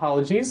my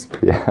apologies.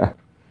 Yeah.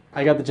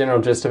 I got the general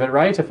gist of it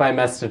right. If I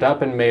messed it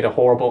up and made a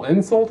horrible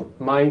insult,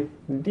 my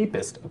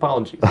deepest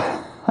apologies.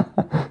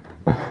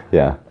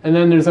 Yeah. And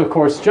then there's, of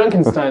course,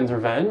 Junkenstein's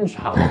Revenge,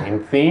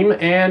 Halloween theme,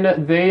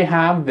 and they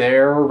have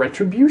their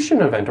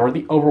Retribution event, or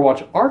the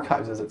Overwatch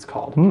Archives, as it's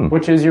called,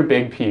 which is your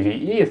big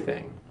PvE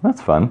thing. That's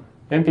fun.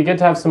 And you get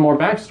to have some more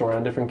backstory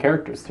on different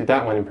characters through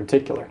that one in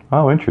particular.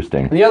 Oh,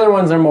 interesting. The other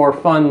ones are more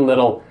fun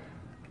little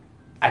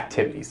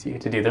activities you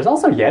get to do. There's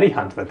also Yeti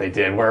Hunt that they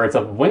did, where it's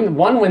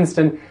one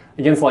Winston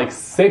against like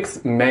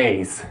 6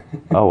 Mays.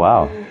 Oh,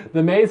 wow.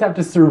 The Mays have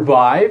to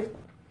survive.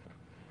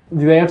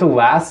 They have to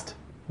last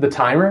the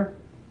timer,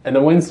 and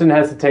the Winston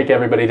has to take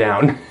everybody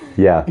down.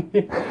 Yeah.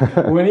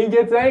 When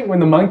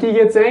the monkey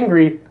gets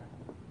angry,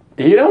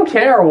 you don't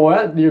care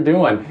what you're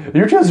doing.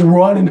 You just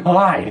run and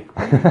hide.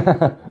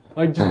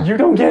 Like, you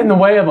don't get in the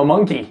way of a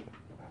monkey.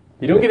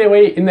 You don't get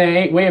in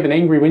the way of an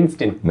angry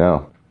Winston.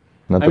 No.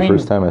 Not the mean-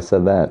 first time I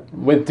said that.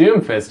 With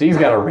Doomfist,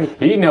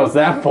 he knows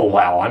that full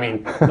well. I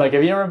mean, like,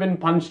 have you ever been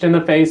punched in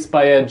the face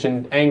by a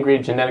angry,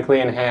 genetically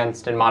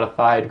enhanced and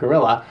modified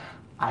gorilla?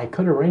 I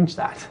could arrange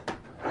that.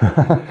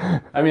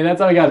 I mean, that's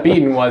how he got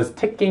beaten, was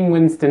ticking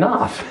Winston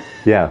off.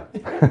 Yeah.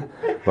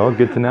 Well,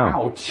 good to know.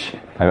 Ouch.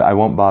 I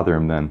won't bother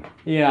him then.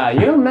 Yeah,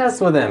 you don't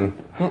mess with him.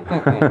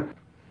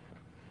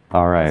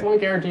 All right. That's one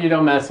character you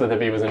don't mess with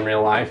if he was in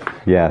real life.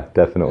 Yeah,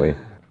 definitely.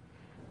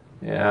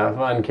 Yeah,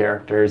 fun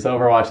characters.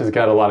 Overwatch has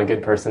got a lot of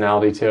good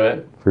personality to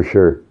it. For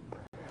sure.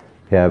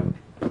 Yeah,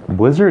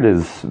 Blizzard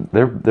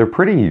they're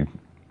pretty.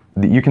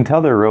 You can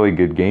tell they're a really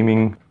good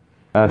gaming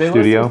They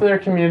studio. listen to their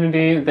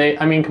community.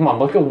 Come on,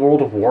 look at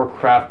World of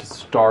Warcraft,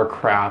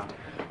 StarCraft,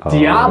 Oh,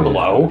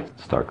 Diablo. yeah.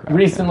 StarCraft.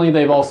 Recently,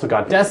 they've also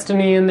got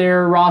Destiny in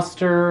their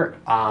roster,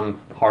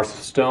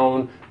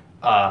 Hearthstone,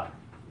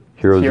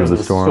 Heroes of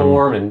the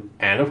Storm.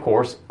 and of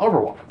course,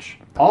 Overwatch.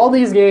 All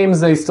these games,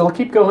 they still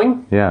keep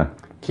going, Yeah,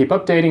 keep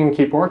updating, and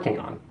keep working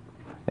on.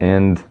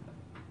 and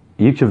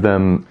each of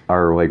them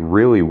are like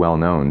really well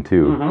known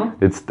too.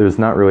 Mm-hmm. There's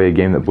not really a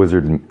game that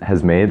Blizzard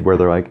has made where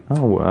they're like, I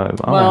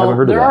haven't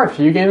heard of there that. are a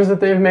few games that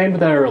they've made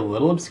that are a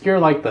little obscure,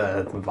 like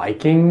the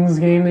Vikings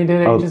game they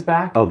did ages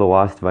back. Oh, the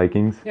Lost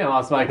Vikings. Yeah,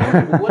 Lost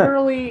Vikings.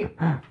 Literally,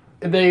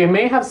 they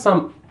may have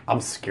some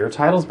obscure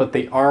titles, but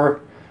they are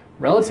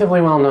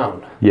relatively well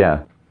known.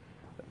 Yeah,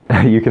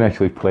 you can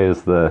actually play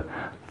as the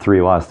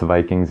 3 Lost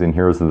Vikings in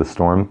Heroes of the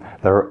Storm.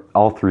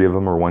 All 3 of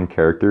them are one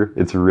character.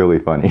 It's really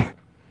funny.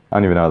 I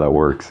don't even know how that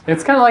works.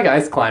 It's kind of like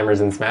Ice Climbers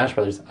in Smash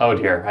Brothers. Oh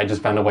dear, I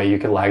just found a way you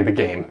could lag the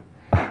game.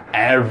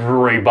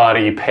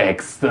 Everybody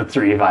picks the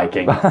 3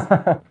 Vikings.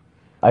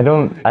 I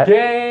don't.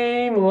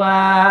 Game game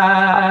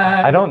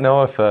lag. I don't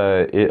know if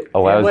it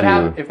allows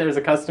you. If there's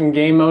a custom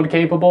game mode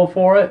capable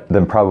for it.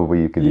 Then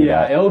probably you could do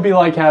Yeah, that. it would be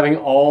like having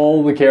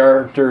all the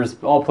characters,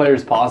 all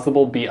players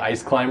possible, be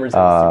ice climbers in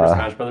the Super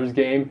Smash Brothers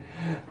game.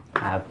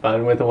 Have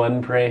fun with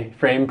one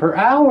frame per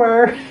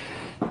hour.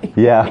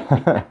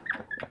 Yeah.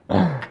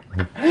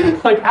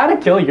 Like how to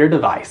kill your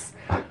device.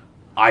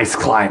 Ice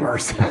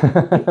climbers.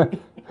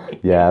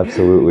 Yeah,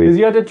 absolutely. Because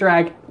you have to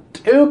track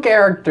 2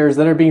 characters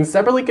that are being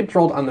separately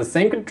controlled on the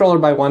same controller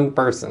by one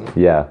person.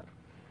 Yeah.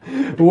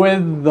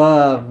 With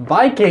the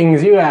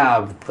Vikings, you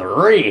have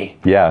 3.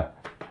 Yeah.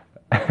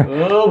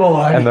 Oh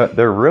boy. And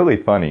they're really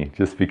funny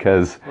just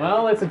because.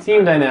 Well, it's a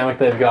team dynamic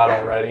they've got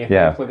already.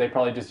 Yeah. Thankfully,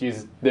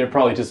 they're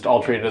probably just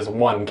all treated as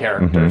one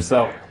character.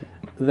 So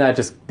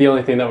the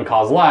only thing that would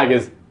cause lag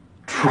is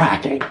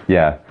tracking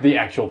Yeah. the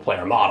actual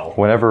player model.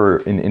 Whenever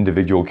an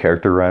individual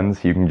character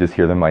runs, you can just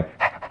hear them like.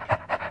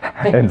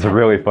 And it's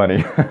really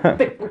funny.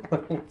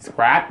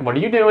 Scrat, what are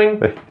you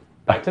doing?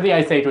 Back to the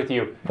Ice Age with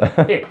you.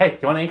 Here, hey,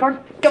 you want an acorn?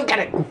 Go get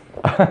it!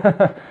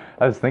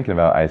 I was thinking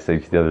about Ice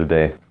Age the other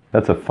day.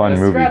 That's a fun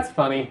movie. Scrat's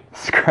funny.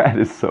 Scrat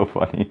is so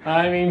funny.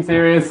 I mean,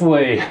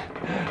 seriously.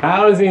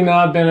 How has he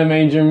not been a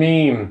major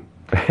meme?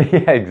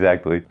 Yeah,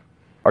 exactly.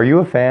 Are you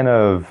a fan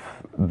of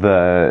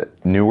the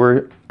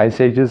newer Ice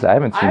Ages? I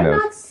haven't seen I've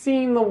those. not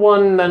seen the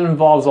one that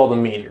involves all the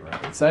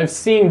meteorites. I've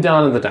seen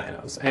Dawn of the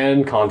Dinos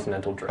and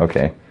Continental Drift.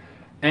 Okay.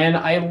 And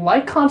I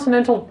like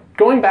Continental,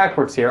 going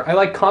backwards here, I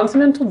like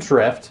Continental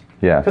Drift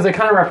Yeah. because it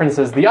kind of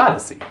references the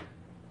Odyssey.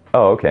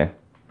 Oh, okay.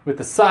 With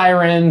the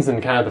sirens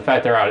and kind of the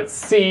fact they're out at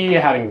sea,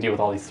 having to deal with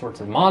all these sorts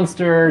of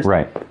monsters,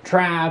 Right.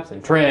 traps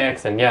and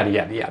tricks and yada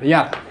yada yada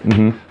yada.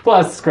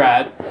 Plus,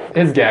 Scrat,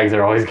 his gags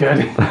are always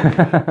good.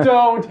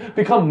 Don't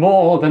become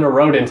more than a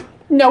rodent.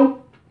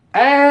 No.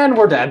 And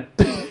we're dead.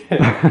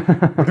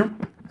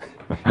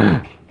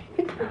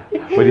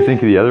 What do you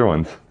think of the other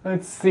ones?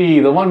 Let's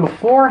see, the one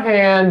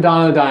beforehand,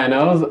 Dawn of the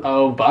Dinos.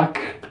 Oh, Buck,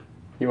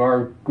 you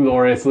are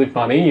gloriously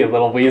funny, you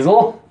little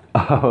weasel.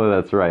 Oh,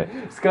 that's right.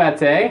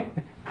 Scrate,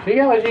 she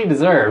got what she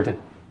deserved.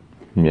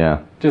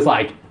 Yeah. Just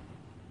like,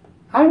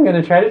 I'm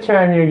gonna try to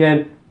charm you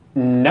again.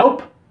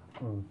 Nope.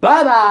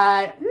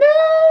 Bye-bye.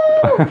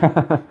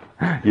 No!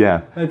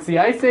 Yeah. Let's see,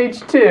 Ice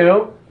Age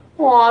 2.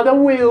 Aw, the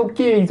little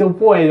kitty's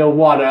away the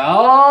water.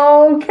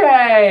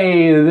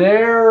 Okay,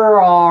 there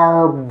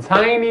are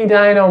tiny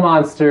dino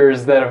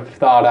monsters that have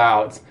thawed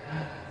out.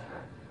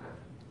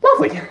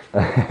 Lovely.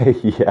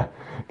 Yeah.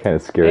 Kind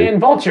of scary. And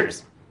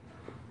vultures.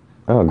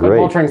 Oh, Quit great.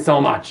 vulturing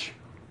so much.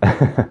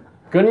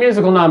 Good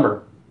musical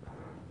number.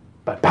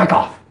 But back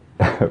off.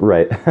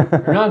 Right.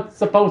 You're not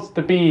supposed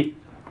to be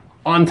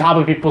on top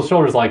of people's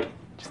shoulders like,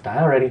 just die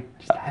already.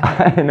 Just die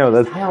already. I know,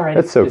 Die already.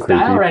 that's so just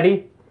creepy. die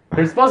already.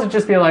 You're supposed to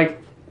just be like,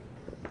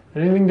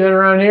 anything good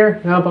around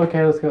here? Nope,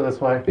 okay, let's go this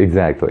way.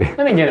 Exactly.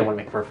 Then again, it would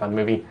make for a fun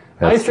movie.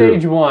 That's Ice true.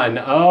 Age 1.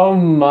 Oh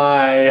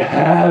my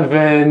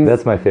heavens.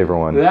 That's my favorite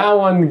one. That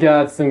one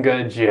got some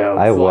good jokes.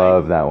 I like,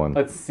 love that one.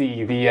 Let's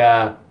see,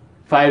 the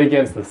fight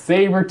against the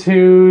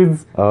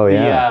Saber-tooths. Oh,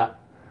 yeah.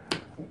 The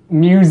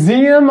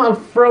Museum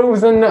of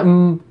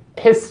Frozen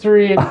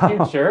History and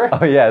Future.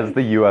 Oh, yeah, it's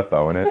the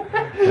UFO in it.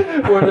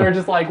 Where they're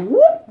just like,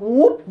 whoop,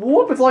 whoop,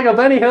 whoop. It's like a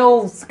Benny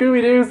Hill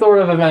Scooby-Doo sort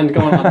of event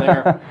going on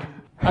there.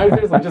 I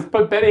was just like, just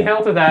put Benny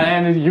Hill to that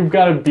and you've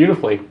got it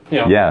beautifully. You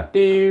know. Yeah.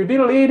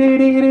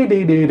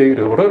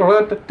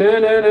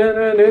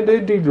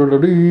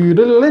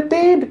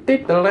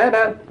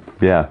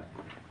 Yeah.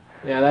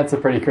 Yeah, that's a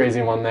pretty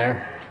crazy one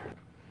there.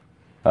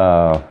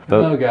 Oh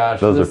Gosh,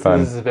 those this are fun.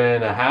 has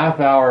been a half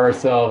hour or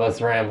so of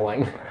us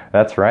rambling.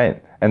 That's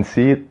right. And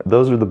see,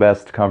 those are the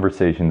best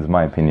conversations, in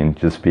my opinion.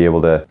 Just be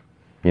able to,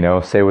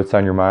 say what's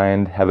on your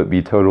mind, have it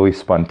be totally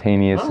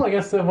spontaneous. Well, I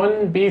guess it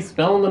wouldn't be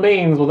spilling the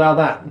beans without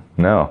that.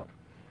 No.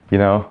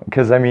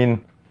 Because,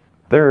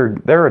 there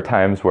are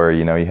times where,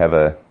 you have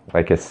a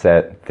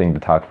set thing to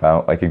talk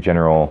about, like a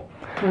general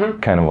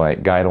kind of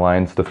like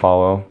guidelines to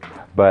follow.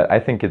 But I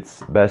think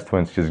it's best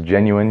when it's just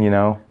genuine,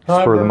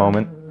 spur of the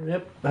moment.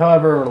 Yep.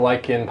 However,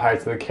 like in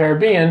Pirates of the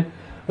Caribbean,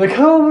 the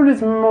code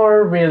is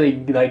more really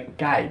like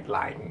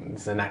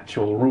guidelines and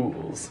actual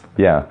rules.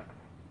 Yeah,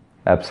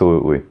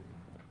 absolutely.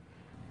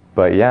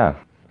 But yeah,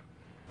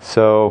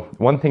 so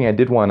one thing I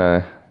did want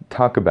to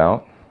talk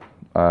about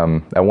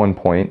at one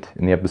point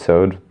in the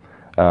episode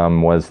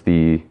was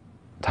the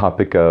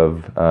topic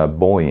of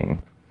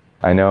bullying.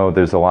 I know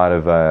there's a lot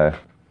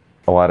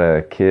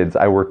of kids.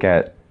 I work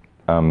at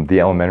the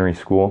elementary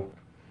school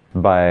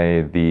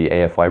by the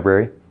AF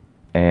library,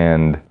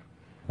 and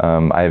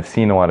I've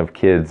seen a lot of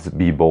kids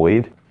be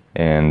bullied,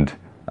 and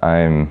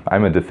I'm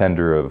a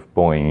defender of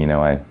bullying.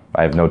 I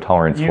have no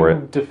tolerance for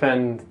it. You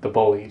defend the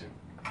bullied.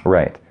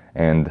 Right.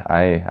 And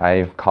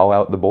I call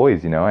out the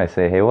bullies, I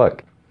say, hey,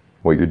 look,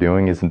 what you're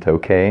doing isn't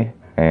okay,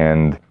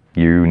 and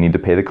you need to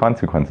pay the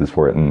consequences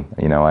for it. And,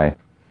 I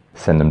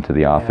send them to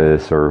the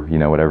office or,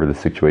 whatever the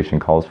situation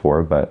calls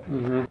for. But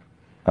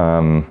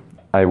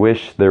I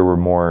wish there were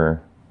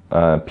more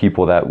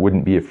people that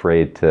wouldn't be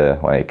afraid to,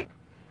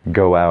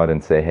 go out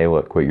and say, hey,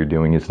 look, what you're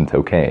doing isn't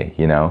okay,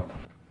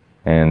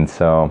 And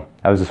so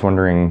I was just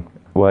wondering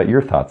what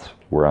your thoughts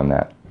were on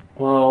that.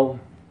 Well,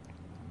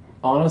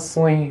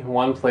 honestly,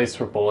 one place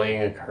where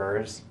bullying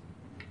occurs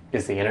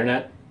is the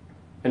internet.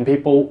 And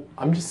people,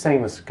 I'm just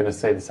going to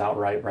say this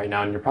outright right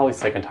now, and you're probably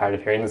sick and tired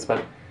of hearing this,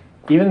 but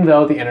even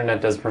though the internet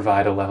does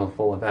provide a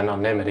level of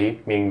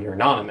anonymity, meaning you're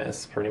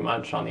anonymous pretty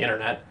much on the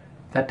internet,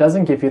 that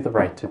doesn't give you the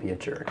right to be a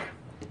jerk.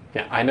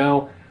 Yeah, I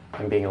know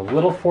I'm being a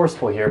little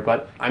forceful here,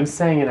 but I'm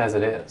saying it as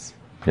it is.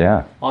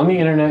 Yeah. On the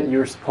internet,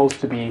 you're supposed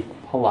to be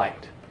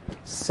polite,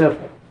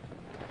 civil.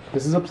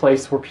 This is a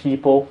place where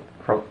people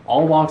from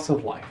all walks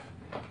of life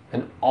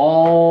and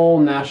all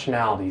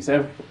nationalities,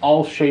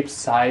 all shapes,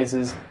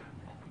 sizes,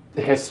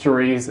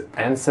 histories,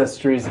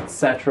 ancestries,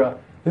 etc.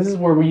 This is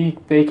where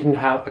they can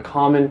have a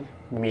common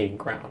meeting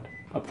ground,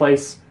 a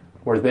place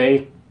where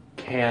they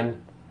can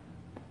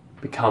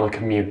become a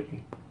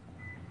community.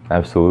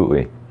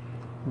 Absolutely.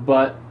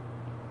 But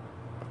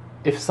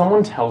if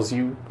someone tells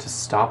you to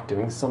stop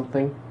doing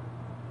something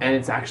and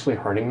it's actually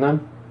hurting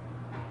them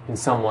in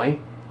some way,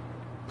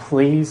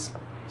 please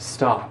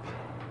stop.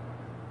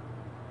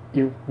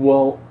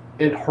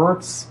 It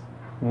hurts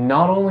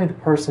not only the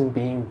person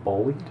being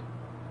bullied,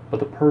 but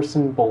the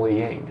person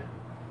bullying.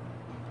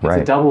 It's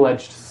Right. a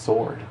double-edged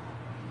sword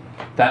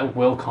that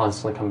will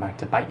constantly come back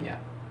to bite you.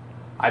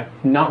 I've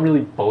not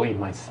really bullied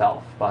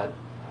myself, but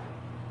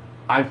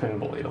I've been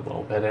bullied a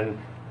little bit, and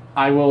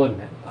I will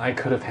admit, I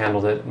could have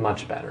handled it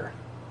much better.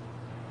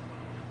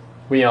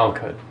 We all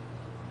could.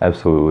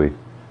 Absolutely.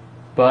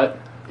 But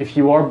if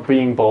you are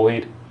being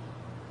bullied,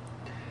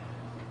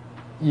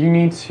 you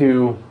need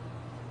to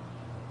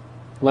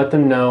let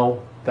them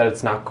know that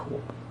it's not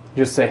cool.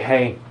 Just say,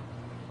 hey,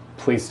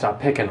 please stop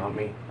picking on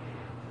me.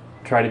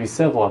 Try to be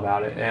civil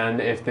about it.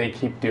 And if they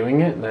keep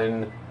doing it,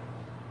 then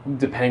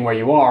depending where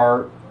you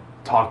are,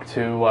 talk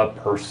to a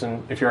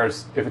person. If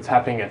it's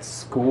happening at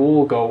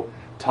school, go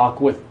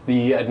talk with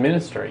the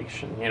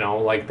administration,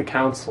 like the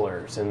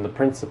counselors and the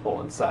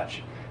principal and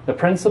such. The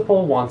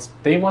principal want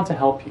to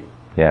help you,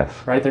 Yes.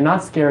 right? They're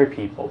not scary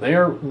people.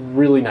 They're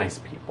really nice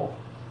people.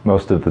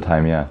 Most of the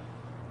time, yeah.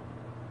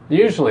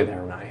 Usually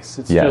they're nice.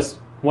 It's Yeah. just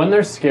when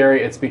they're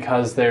scary, it's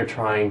because they're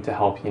trying to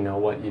help you know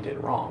what you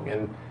did wrong.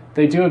 And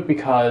they do it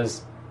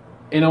because,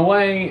 in a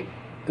way,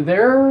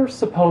 they're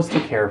supposed to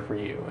care for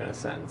you, in a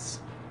sense.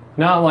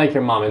 Not like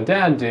your mom and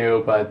dad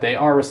do, but they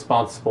are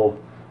responsible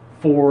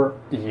for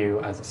you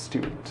as a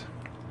student.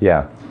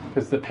 Yeah.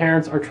 Because the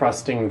parents are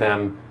trusting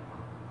them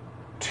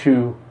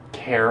to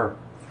care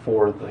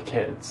for the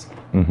kids,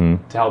 Mm-hmm.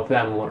 to help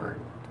them learn.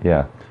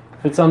 Yeah.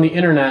 If it's on the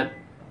internet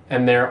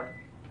and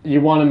you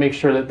want to make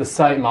sure that the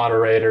site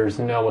moderators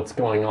know what's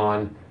going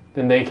on,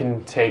 then they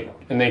can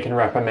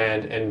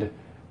recommend and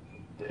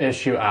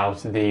issue out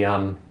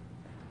the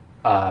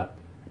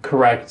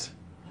correct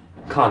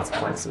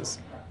consequences.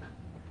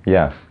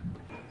 Yeah.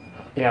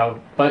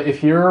 But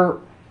if you're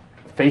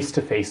face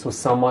to face with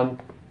someone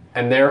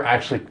and they're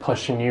actually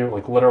pushing you,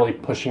 like literally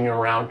pushing you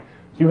around,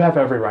 you have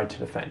every right to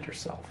defend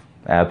yourself.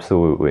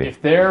 Absolutely. If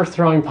they're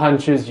throwing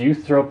punches, you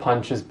throw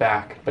punches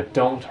back, but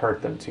don't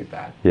hurt them too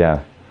bad.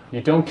 Yeah.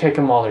 You don't kick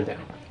them while they're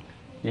down.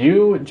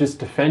 You just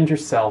defend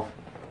yourself,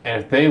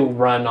 and if they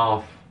run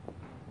off,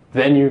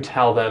 then you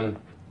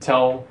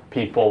tell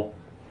people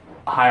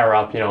higher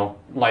up,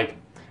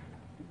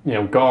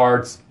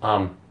 guards,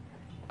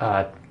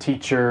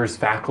 teachers,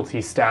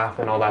 faculty, staff,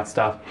 and all that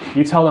stuff.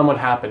 You tell them what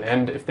happened,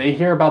 and if they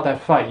hear about that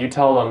fight, you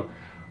tell them,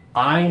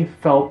 I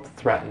felt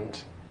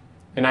threatened,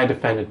 and I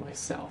defended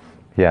myself.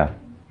 Yeah.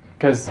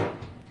 Because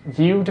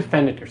you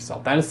defended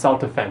yourself. That is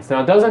self-defense.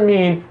 Now, it doesn't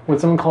mean when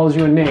someone calls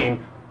you a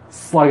name,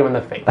 slug them in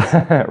the face.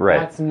 Right.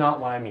 That's not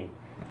what I mean.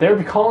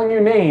 They're calling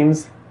you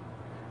names,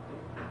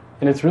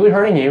 and it's really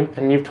hurting you,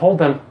 and you've told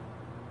them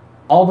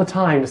all the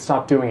time to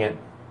stop doing it.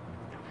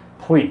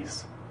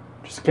 Please,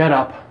 just get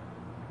up,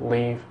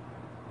 leave,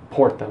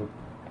 report them.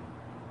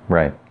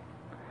 Right.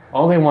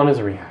 All they want is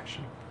a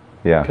reaction.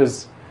 Yeah.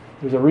 Because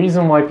there's a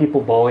reason why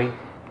people bully,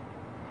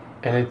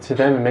 and to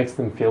them it makes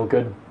them feel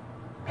good,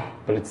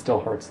 but it still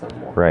hurts them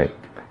more. Right.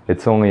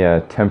 It's only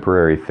a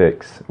temporary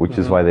fix, which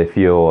is why they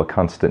feel a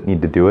constant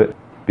need to do it,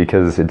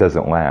 because it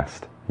doesn't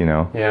last,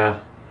 Yeah.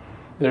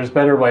 There's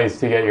better ways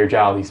to get your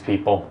jollies,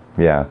 people.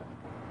 Yeah.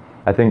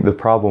 I think the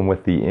problem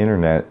with the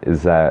internet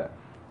is that,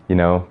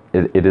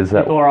 it is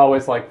that... People are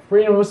always like,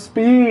 freedom of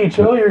speech.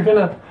 Oh, you're going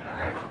to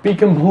be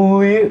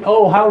complete.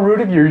 Oh, how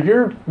rude of you.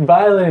 You're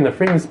violating the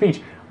freedom of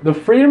speech. The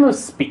freedom of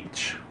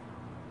speech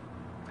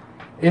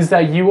is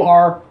that you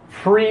are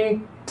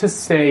free to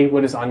say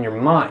what is on your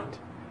mind.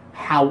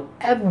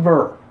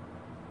 However,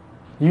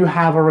 you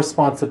have a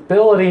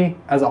responsibility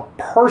as a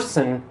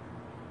person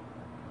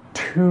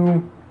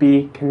to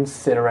be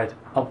considerate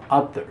of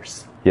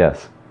others.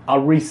 Yes. A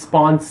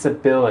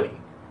responsibility.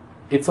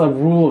 It's a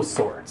rule of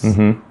sorts.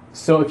 Mm-hmm.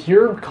 So if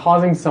you're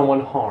causing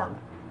someone harm,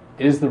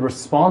 it is the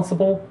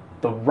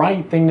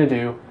right thing to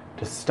do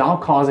to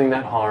stop causing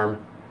that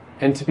harm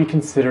and to be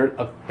considerate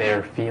of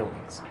their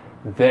feelings,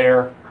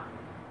 their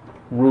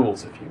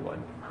rules, if you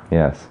would.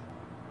 Yes.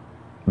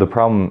 The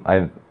problem,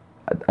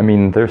 I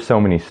mean, there's so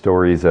many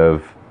stories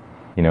of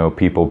you know,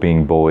 people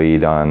being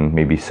bullied on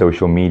maybe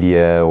social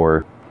media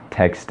or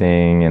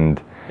texting,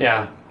 and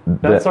Yeah,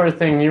 that sort of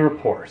thing you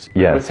report.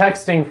 Yes. With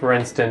texting, for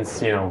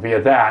instance, you know,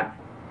 via that,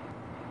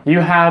 you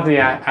have the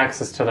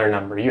access to their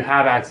number. You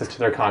have access to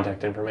their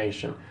contact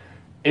information.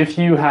 If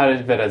you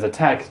had it as a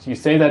text, you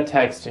say that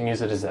text and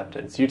use it as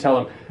evidence. You tell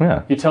them,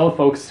 Yeah. you tell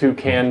folks who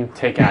can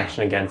take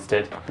action against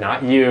it,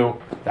 not you.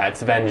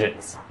 That's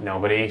vengeance.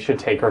 Nobody should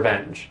take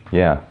revenge.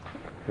 yeah,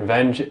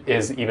 Revenge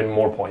is even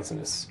more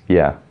poisonous.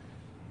 yeah,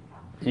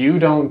 You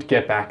don't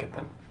get back at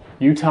them.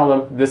 You tell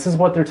them, this is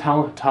what they're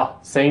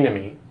saying to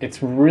me.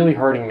 It's really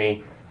hurting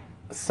me.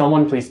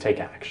 Someone please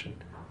take action.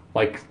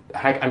 Like,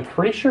 heck, I'm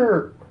pretty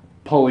sure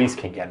police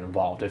can get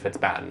involved if it's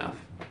bad enough.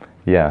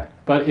 yeah,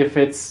 But if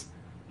it's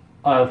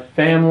a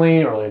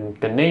family or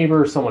the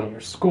neighbor, someone in your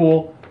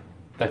school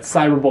that's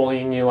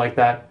cyberbullying you like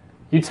that,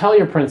 you tell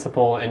your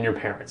principal and your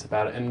parents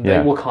about it, and they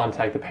Yeah. will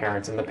contact the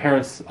parents, and the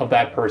parents of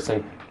that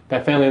person,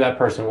 that family of that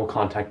person will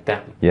contact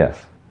them.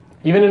 yes,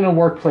 Even in a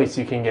workplace,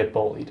 you can get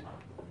bullied.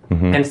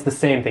 And it's the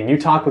same thing. You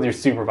talk with your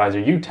supervisor.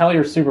 You tell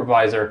your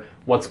supervisor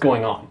what's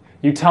going on.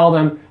 You tell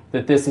them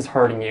that this is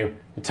hurting you.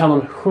 You tell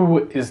them who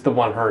is the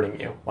one hurting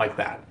you like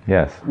that.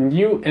 yes,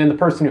 You and the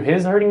person who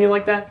is hurting you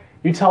like that,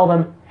 you tell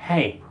them,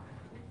 hey,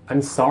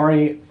 I'm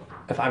sorry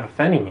if I'm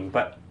offending you,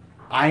 but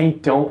I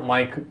don't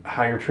like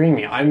how you're treating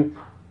me.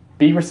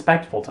 Be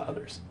respectful to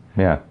others.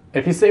 yeah,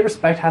 If you say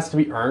respect has to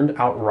be earned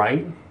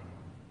outright,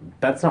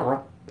 that's not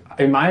right.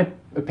 In my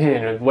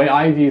opinion, the way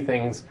I view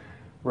things,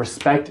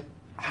 respect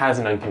has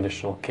an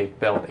unconditional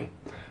capability.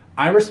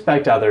 I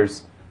respect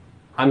others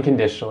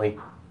unconditionally,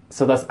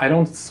 so thus I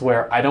don't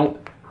swear, I don't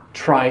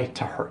try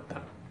to hurt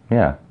them.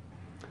 yeah,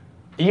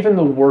 Even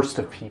the worst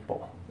of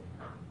people,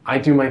 I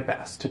do my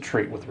best to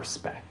treat with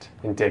respect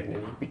and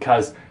dignity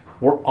because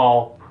we're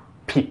all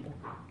people.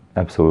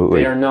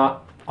 absolutely. They are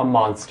not a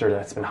monster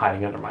that's been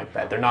hiding under my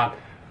bed. They're not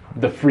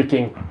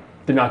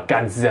they're not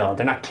Godzilla.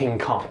 They're not King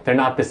Kong. They're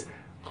not this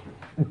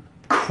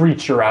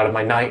creature out of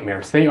my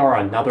nightmares. They are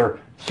another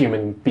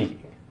human being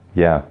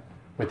Yeah,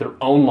 with their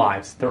own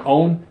lives, their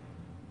own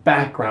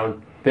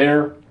background,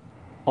 their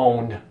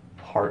own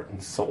heart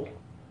and soul.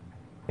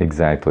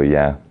 exactly.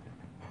 Yeah,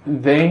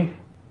 They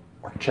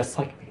are just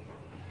like me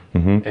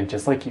and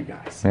just like you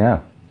guys. yeah,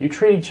 You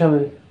treat each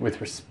other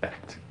with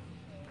respect.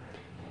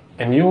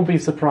 And you'll be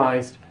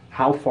surprised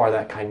how far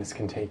that kindness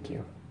can take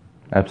you.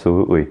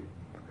 absolutely.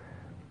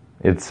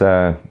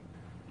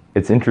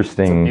 It's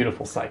interesting.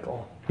 Beautiful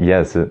cycle.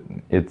 Yes,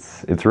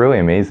 it's really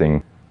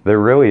amazing. There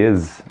really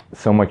is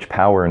so much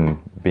power in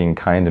being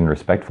kind and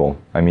respectful.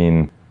 I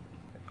mean,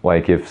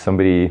 like if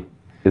somebody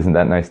isn't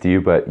that nice to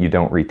you, but you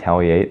don't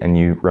retaliate and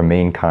you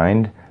remain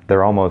kind,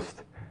 they're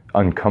almost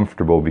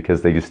uncomfortable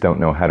because they just don't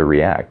know how to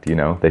react. You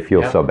know, they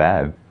feel Yeah. so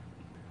bad.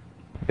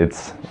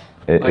 It's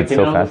Like, it's you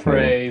so know the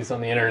fascinating. phrase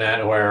on the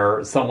internet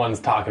where someone's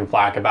talking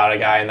flack about a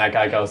guy and that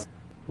guy goes,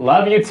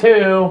 "Love you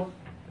too."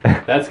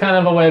 That's kind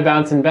of a way of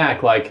bouncing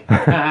back, like,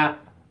 haha,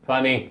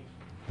 funny,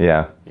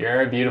 Yeah,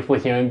 you're a beautiful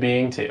human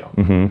being too.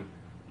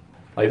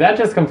 Like, that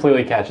just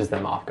completely catches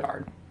them off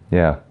guard.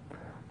 yeah.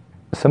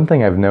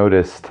 Something I've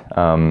noticed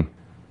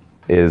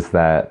is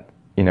that,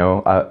 you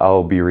know,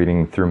 I'll be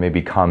reading through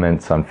maybe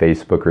comments on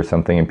Facebook or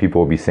something, and people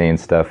will be saying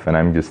stuff, and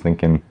I'm just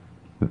thinking,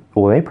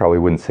 well, they probably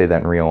wouldn't say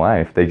that in real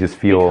life. They just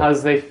feel,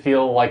 Because they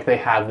feel like they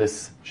have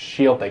this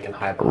shield they can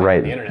hide behind Right,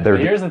 on the internet. they're-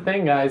 But here's the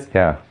thing, guys.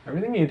 yeah,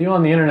 Everything you do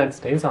on the internet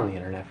stays on the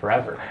internet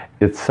forever.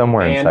 it's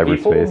somewhere in And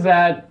people cyberspace.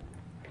 that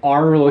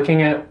are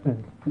looking at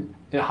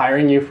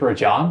hiring you for a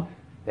job,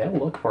 they'll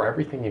look for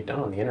everything you've done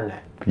on the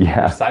internet.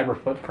 Yeah. Your cyber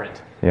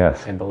footprint.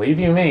 Yes, And believe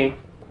you me,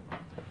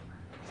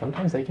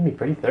 sometimes they can be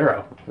pretty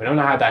thorough. We don't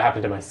know how that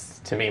happened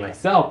to me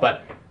myself,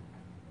 but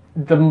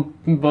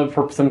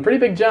for some pretty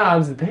big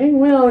jobs, they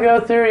will go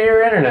through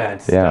your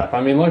internet stuff.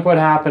 I mean, look what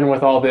happened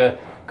with all the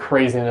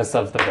craziness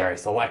of the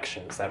various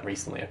elections that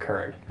recently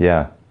occurred.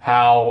 yeah,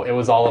 How it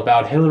was all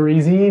about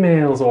Hillary's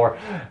emails or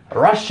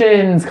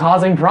Russians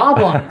causing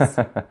problems.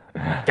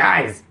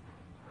 Guys,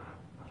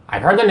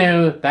 I've heard the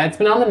news. That's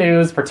been on the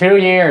news for 2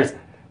 years.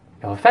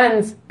 No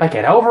offense, but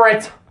get over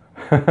it.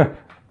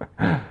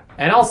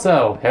 And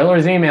also,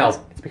 Hillary's emails.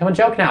 It's become a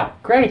joke now.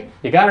 Great,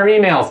 you got her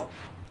emails.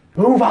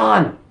 Move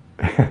on.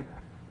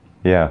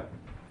 yeah.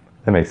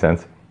 That makes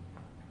sense.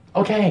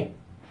 Okay.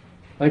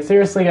 Like,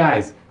 seriously,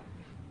 guys.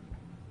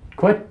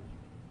 Quit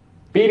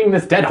beating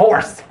this dead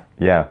horse.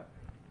 Yeah,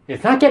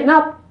 It's not getting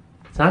up.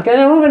 It's not going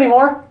to move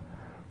anymore.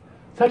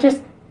 So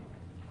just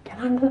get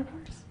on to the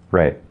horse.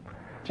 right.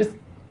 Just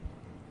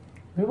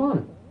move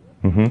on.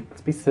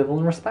 Let's be civil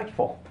and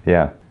respectful.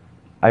 Yeah.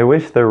 I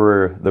wish there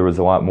was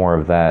a lot more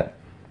of that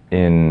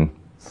in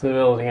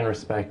Civility and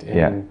respect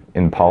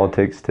in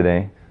politics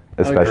today,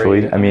 especially.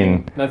 Agreed. I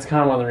mean, that's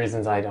kind of one of the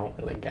reasons I don't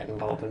really get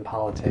involved in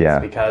politics. Yeah.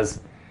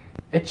 Because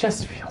it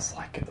just feels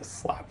like it's a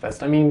slap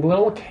fest. I mean,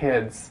 little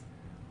kids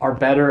are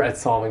better at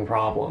solving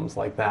problems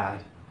like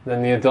that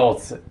than the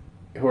adults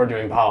who are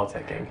doing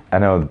politicking. I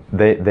know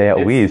they at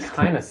It's least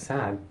kind of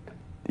sad.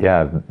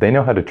 yeah, they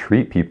know how to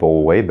treat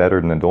people way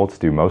better than adults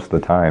do most of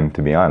the time,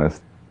 to be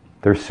honest.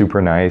 they're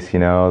super nice, you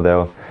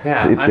know.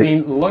 Yeah, I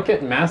mean, look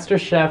at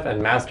MasterChef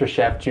and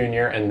MasterChef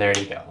Junior, and there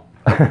you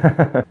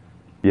go.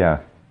 Yeah.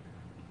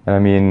 And I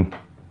mean,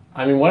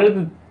 what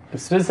are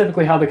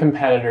specifically how the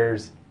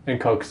competitors and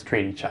cooks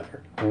treat each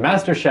other? In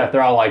MasterChef,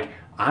 they're all like,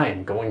 I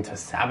am going to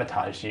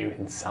sabotage you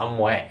in some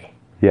way.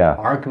 yeah.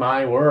 Mark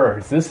my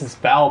words, this is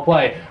foul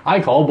play. I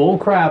call bull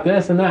crap,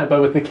 this and that.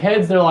 But with the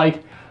kids, they're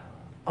like,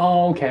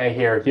 oh, okay,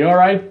 here, you all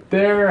right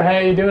there?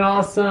 Hey, you doing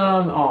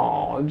awesome?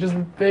 Oh, just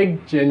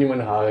big, genuine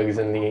hugs,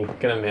 and the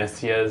gonna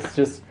miss you.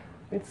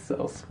 It's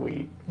so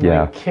sweet.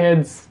 Yeah. Like,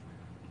 kids,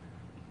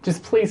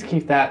 just please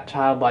keep that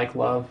childlike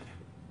love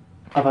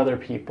of other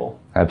people.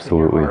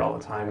 Absolutely. In your heart all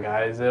the time,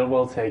 guys. It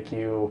will take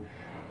you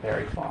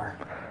very far.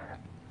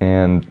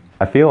 And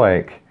I feel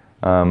like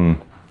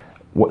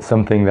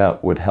something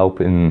that would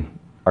help in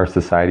our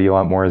society a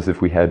lot more is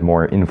if we had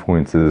more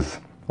influences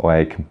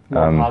like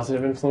More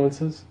positive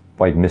influences.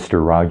 like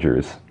Mr.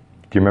 Rogers.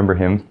 Do you remember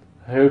him?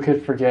 Who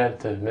could forget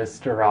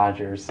Mr.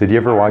 Rogers? Did you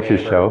ever Our watch his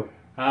neighbor. show?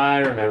 I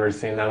remember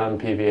seeing that on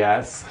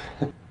PBS.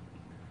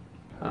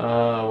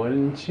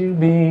 Wouldn't you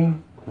be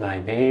my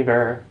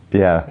neighbor?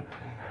 Yeah.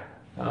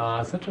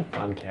 Such a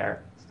fun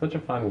character. Such a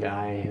fun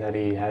guy that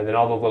he had, and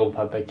all the little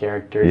puppet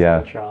characters Yeah.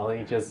 in the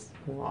trolley. Just,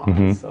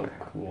 so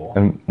cool.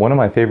 And one of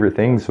my favorite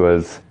things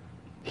was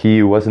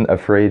he wasn't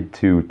afraid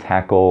to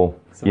tackle,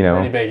 Some you know,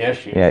 pretty big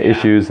issues. yeah,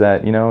 issues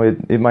that, you know,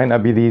 it might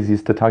not be the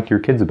easiest to talk to your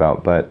kids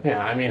about, but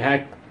Yeah, I mean,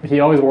 heck, he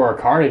always wore a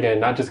cardigan,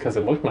 not just because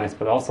it looked nice,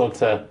 but also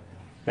to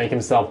make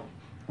himself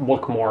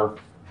look more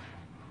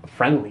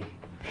friendly.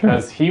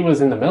 Because he was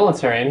in the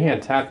military and he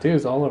had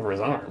tattoos all over his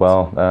arms.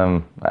 well,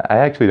 I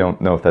actually don't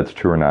know if that's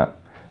true or not.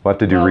 We'll have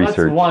to do Well, research.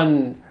 That's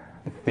one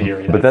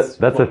theory. But that's a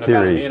floating about on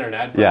theory. the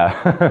internet. But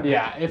Yeah.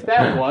 yeah, if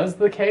that was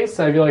the case,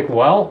 I'd be like,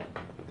 well,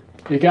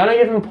 you gotta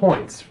give him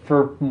points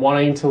for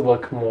wanting to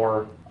look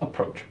more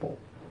approachable.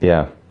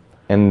 Yeah.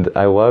 And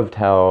I loved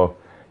how,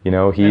 you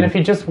know, And if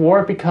he just wore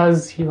it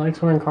because he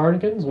likes wearing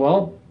cardigans,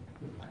 well,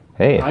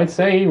 hey, I'd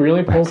say he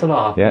really pulls it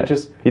off. Yeah,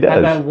 Just he does.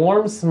 had that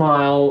warm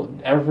smile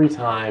every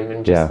time,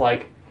 and just Yeah.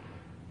 like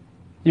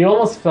you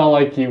almost felt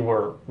like you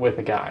were with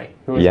a guy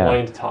who was Yeah.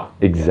 wanting to talk.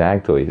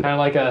 exactly. Kind of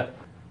like a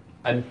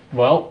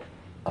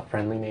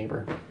friendly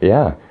neighbor.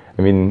 Yeah.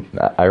 I mean,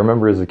 I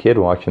remember as a kid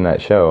watching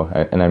that show,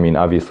 and I mean,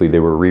 obviously they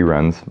were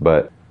reruns,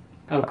 but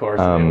Of course,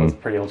 it was a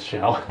pretty old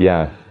show.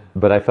 yeah.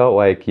 But I felt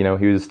like, you know,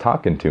 he was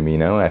talking to me, you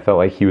know, I felt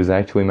like he was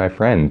actually my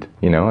friend,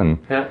 you know,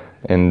 Yeah.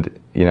 and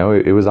you know,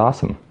 it was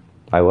awesome.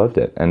 I loved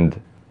it. And,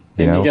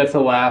 you And know, you get to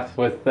laugh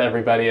with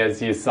everybody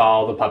as you saw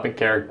all the puppet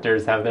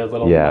characters have their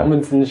little Yeah.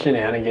 moments and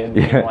shenanigans.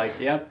 Yeah. And you're like,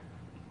 yep.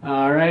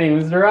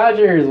 Alrighty, Mr.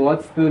 Rogers,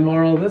 what's the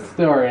moral of this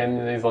story?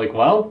 And he's like,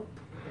 well,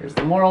 here's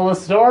the moral of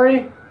the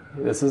story.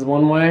 This is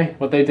one way.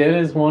 What they did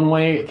is one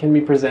way it can be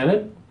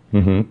presented.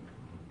 mm-hmm.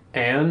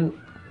 And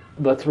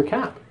let's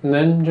recap. And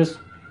then just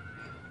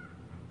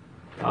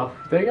off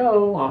they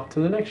go, off to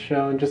the next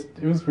show. And just,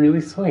 it was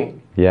really sweet.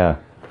 Yeah.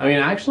 I mean,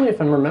 actually,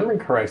 if I'm remembering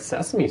correct,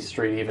 Sesame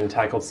Street even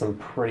tackled some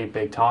pretty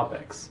big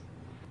topics.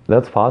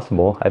 That's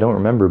possible. I don't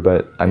remember,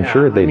 but I'm Yeah,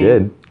 sure they I mean,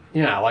 did.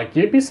 Yeah, like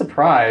you'd be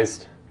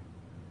surprised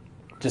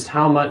just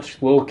how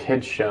much little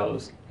kids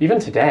shows, even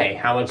today,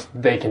 how much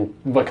they can,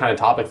 what kind of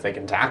topics they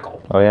can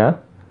tackle. Oh, yeah?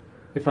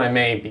 If I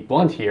may be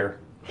blunt here,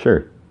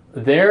 Sure.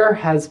 there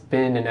has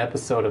been an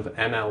episode of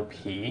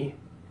NLP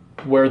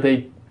where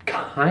they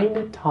kind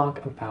of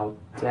talk about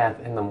death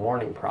in the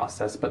mourning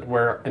process, but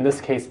where, in this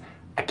case,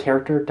 a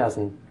character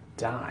doesn't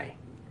die.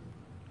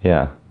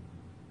 Yeah.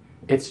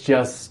 It's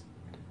just,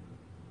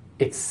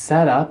 it's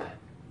set up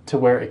to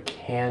where it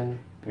can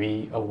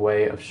be a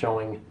way of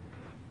showing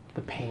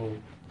the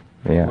pain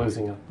Yeah. of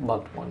losing a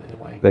loved one in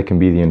a way. That can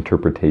be the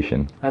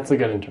interpretation. That's a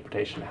good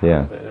interpretation to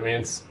Yeah. have it. I mean,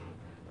 it's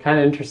kind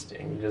of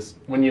interesting. Just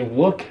when you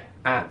look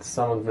at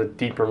some of the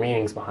deeper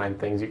meanings behind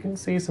things, you can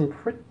see some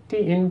pretty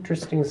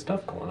interesting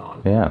stuff going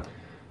on. Yeah.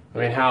 I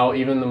mean, how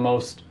even the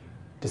most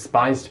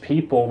despised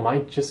people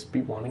might just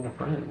be wanting a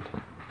friend.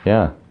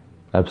 Yeah.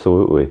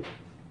 Absolutely.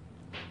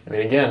 I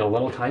mean, again, a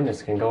little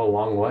kindness can go a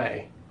long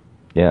way.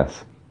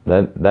 Yes.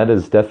 That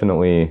is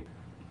definitely.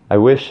 I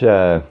wish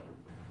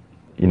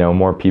you know,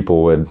 more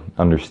people would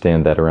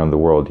understand that around the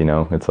world. You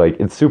know, it's like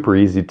it's super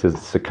easy to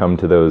succumb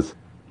to those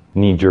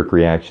knee-jerk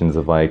reactions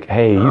of like,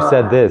 hey, you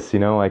said this, you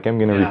know, like I'm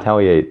gonna Yeah.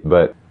 retaliate,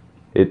 but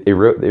it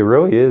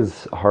really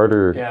is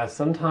harder. Yeah,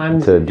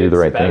 sometimes To it's do the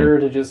right thing. better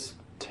to just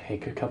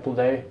take a couple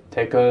days,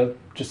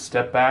 just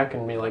step back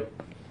and be like,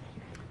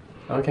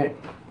 okay,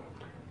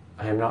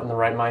 I am not in the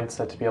right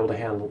mindset to be able to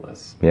handle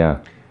this. Yeah.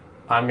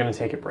 I'm going to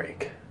take a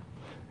break.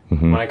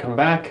 Mhm. When I come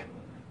back,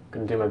 I'm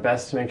going to do my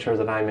best to make sure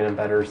that I'm in a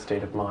better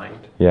state of mind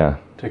Yeah.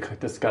 to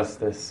discuss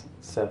this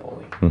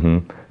civilly. hmm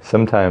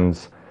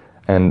Sometimes,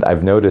 and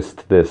I've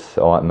noticed this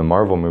a lot in the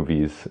Marvel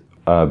movies,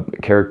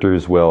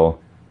 characters will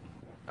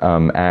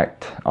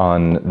act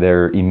on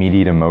their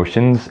immediate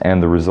emotions,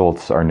 and the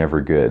results are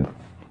never good.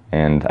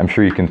 And I'm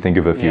sure you can think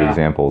of a few Yeah.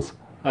 examples.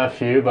 A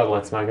few, but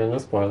let's not get into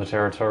spoiler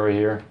territory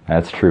here.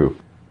 That's true.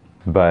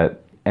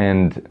 But,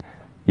 and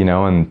you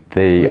know, and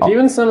they...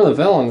 Even some of the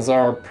villains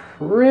are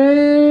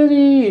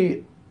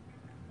pretty...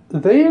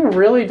 They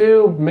really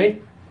do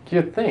make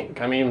you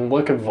think. I mean,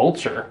 look at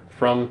Vulture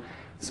from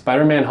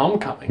Spider-Man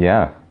Homecoming.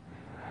 Yeah.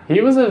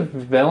 He was a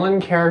villain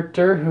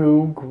character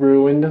who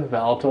grew and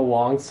developed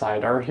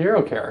alongside our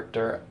hero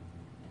character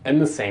in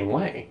the same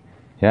way.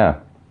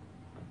 Yeah.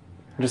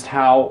 Just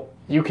how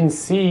you can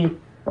see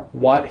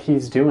what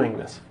he's doing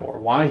this for,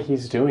 why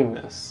he's doing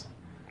this.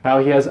 How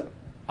he has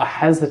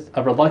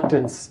a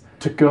reluctance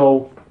to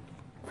go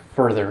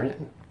further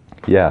in.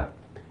 Yeah.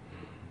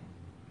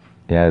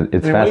 Yeah,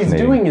 it's fascinating. What he's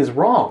doing is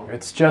wrong.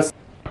 It's just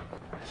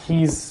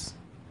he's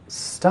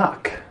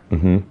stuck.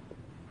 Mm-hmm.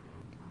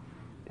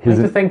 I like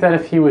to think that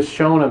if he was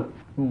shown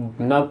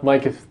not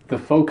like if the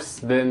folks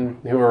then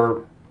who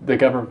are the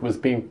government was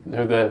being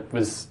the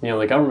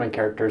government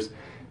characters,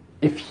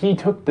 if they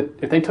took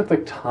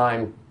the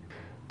time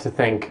to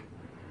think,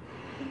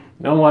 you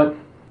know what,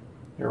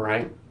 you're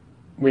right,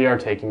 we are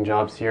taking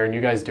jobs here, and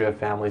you guys do have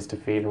families to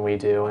feed, and we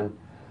do, and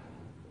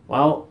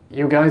well,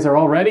 you guys are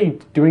already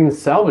doing the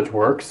salvage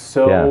work,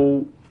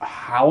 so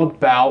how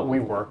about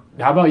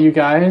you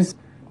guys,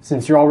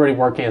 since you're already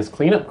working as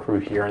cleanup crew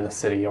here in the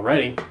city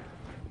already,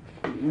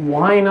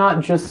 why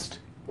not just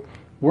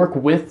work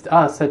with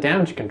us at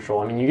Damage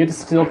Control? I mean, you get to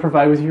still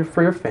provide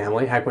for your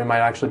family. Heck, we might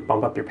actually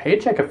bump up your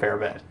paycheck a fair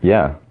bit.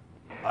 Yeah.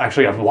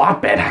 Actually, a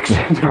lot bit,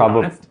 actually.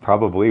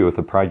 Probably with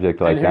a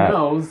project like that. And who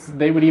knows,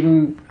 they would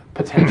even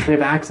potentially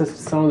have access to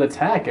some of the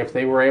tech if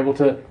they were able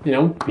to, be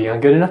on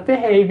good enough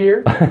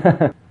behavior.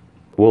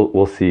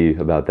 We'll see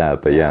about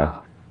that, but yeah.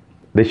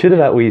 They should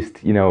have at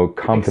least,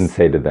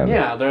 compensated them.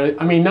 Yeah,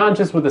 not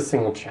just with a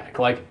single check.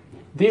 Like,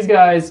 these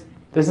guys,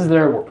 this is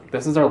their work,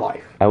 this is their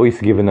life. At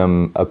least giving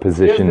them a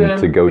position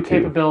to go to. The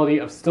capability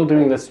of still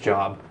doing this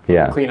job.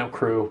 Yeah. Cleanup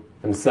crew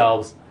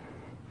themselves,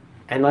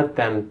 and let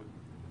them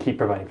keep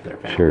providing for their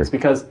families. Sure.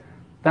 Because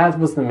that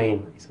was the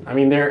main reason. I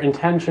mean, their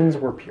intentions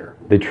were pure.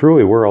 They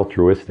truly were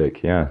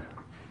altruistic, yeah.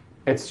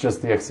 It's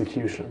just the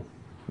execution.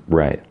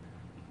 Right.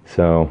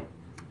 So...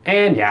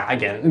 And yeah,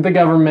 again, the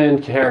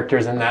government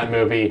characters in that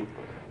movie,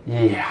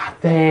 they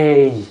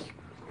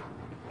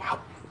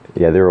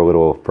were a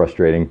little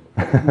frustrating.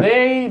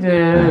 They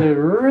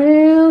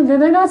did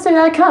they not see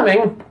that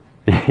coming?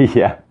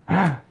 Yeah.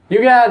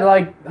 You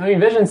got,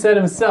 Vision said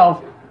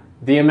himself,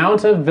 the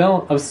amount of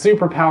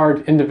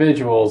superpowered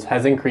individuals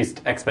has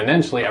increased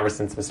exponentially ever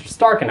since Mr.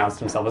 Stark announced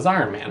himself as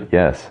Iron Man.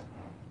 Yes.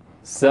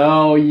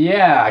 So,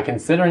 yeah,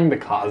 considering the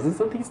causes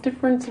of these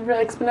different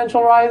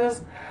exponential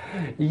rises,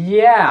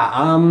 you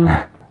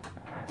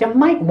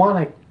might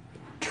want to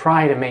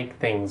try to make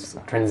things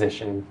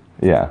transition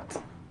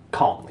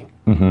calmly.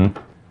 Mm-hmm.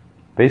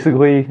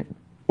 Basically,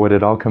 what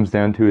it all comes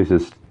down to is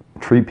just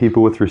treat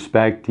people with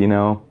respect,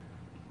 and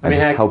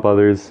help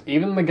others.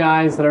 Even the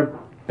guys that are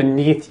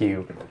beneath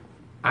you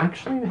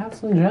actually have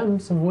some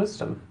gems of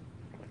wisdom.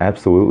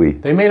 Absolutely.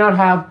 They may not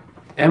have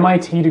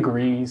MIT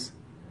degrees.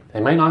 They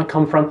might not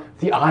come from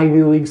the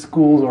Ivy League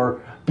schools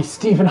or be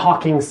Stephen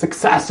Hawking's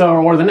successor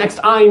or the next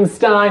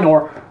Einstein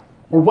or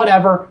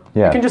whatever.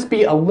 Yeah. You can just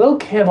be a little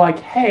kid like,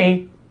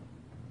 hey,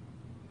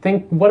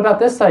 what about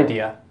this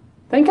idea?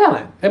 Think on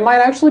it. It might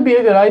actually be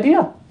a good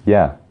idea.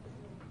 Yeah.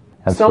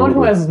 Absolutely. Someone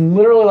who has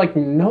literally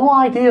no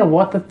idea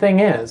what the thing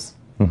is,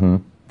 mm-hmm.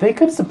 they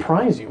could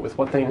surprise you with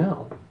what they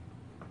know.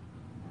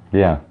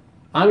 Yeah.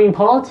 I mean,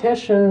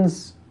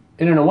 politicians,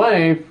 in a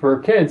way, for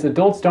kids,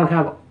 adults don't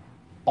have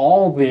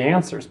all the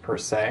answers per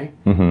se,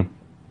 mm-hmm.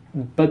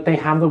 but they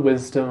have the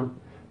wisdom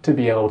to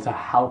be able to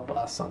help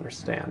us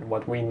understand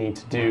what we need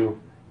to do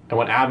and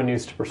what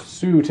avenues to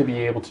pursue to be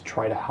able to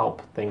try to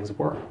help things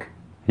work.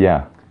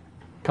 Yeah.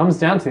 Comes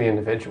down to the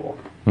individual.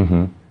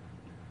 Mm-hmm.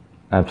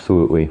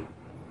 Absolutely.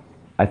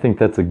 I think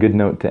that's a good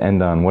note to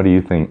end on. What do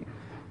you think?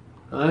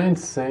 I'd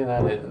say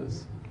that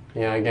is.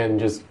 Yeah, again,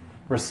 just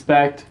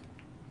respect,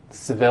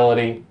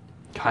 civility,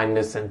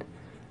 kindness, and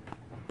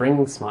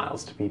bringing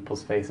smiles to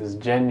people's faces.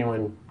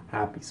 Genuine,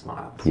 happy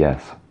smiles.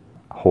 Yes.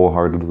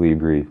 Wholeheartedly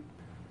agree.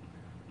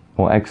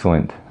 Well,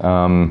 excellent.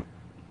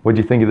 What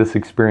do you think of this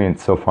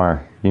experience so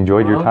far? You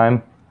enjoyed your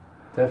time?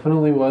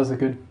 Definitely was a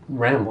good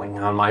rambling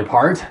on my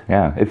part.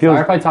 Yeah, it feels.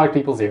 Sorry if I talk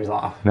people's ears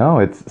off.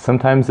 No,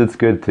 sometimes it's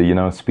good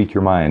to speak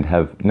your mind,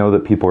 know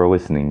that people are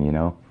listening.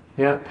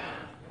 Yeah.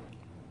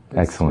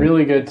 Excellent. It's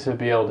really good to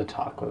be able to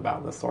talk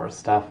about this sort of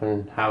stuff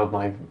and have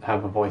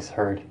a voice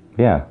heard.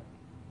 Yeah,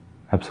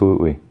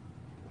 absolutely.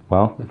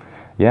 Well,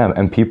 yeah,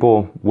 and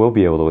people will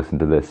be able to listen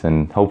to this,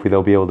 and hopefully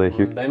they'll be able to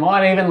hear. They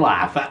might even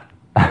laugh.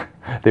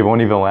 They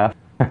won't even laugh.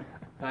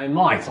 I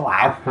might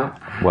laugh.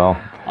 Well,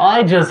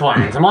 I just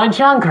went into my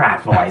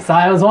Junkrat voice.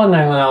 I was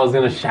wondering when I was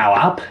going to show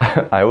up.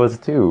 I was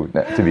too,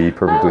 to be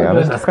perfectly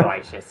honest.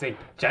 Goodness gracious.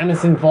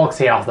 Jameson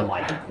Foxy off the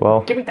mic.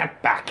 Well, give me that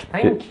back.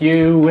 Thank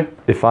you.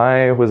 If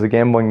I was a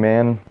gambling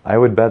man, I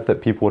would bet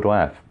that people would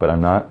laugh, but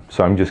I'm not.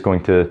 So I'm just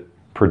going to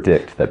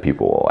predict that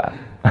people will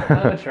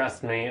laugh.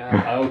 Trust me.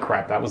 Oh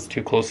crap, that was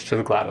too close to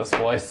the GLaDOS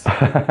voice.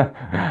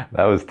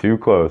 That was too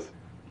close.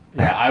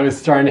 Yeah, I was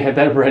starting to hit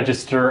that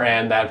register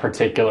and that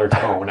particular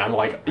tone. I'm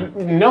like,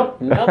 nope,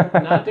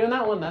 not doing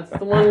that one. That's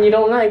the one you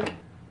don't like.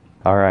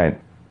 All right.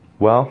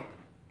 Well,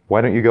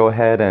 why don't you go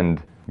ahead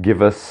and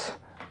give us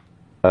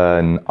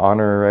an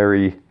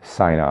honorary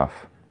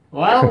sign-off?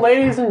 Well,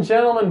 ladies and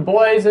gentlemen,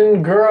 boys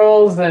and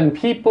girls, and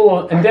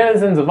people and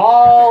denizens of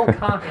all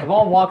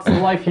walks of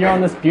life here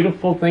on this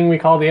beautiful thing we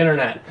call the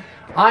internet,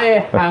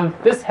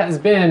 this has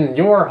been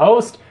your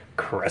host,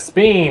 Chris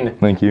Bean.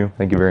 Thank you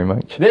very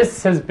much.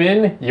 This has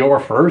been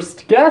your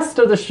first guest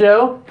of the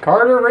show,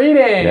 Carter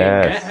Reading.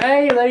 Yes.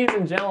 Hey, ladies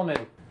and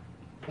gentlemen.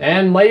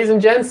 And ladies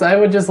and gents, I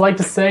would just like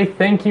to say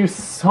thank you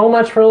so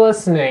much for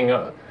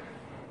listening.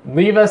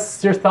 Leave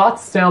us your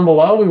thoughts down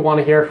below. We want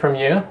to hear from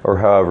you. Or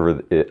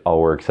however it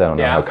all works. I don't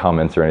know how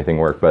comments or anything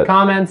work, but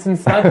comments and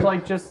such,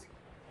 like just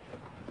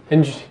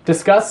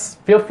discuss.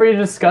 Feel free to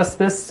discuss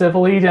this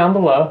civilly down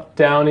below,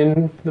 down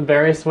in the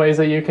various ways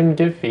that you can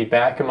give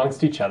feedback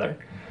amongst each other.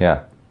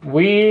 yeah.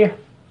 We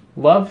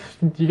love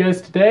you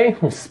guys today.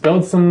 We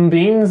spilled some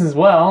beans as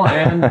well,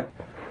 and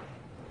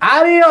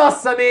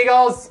adios,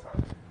 amigos.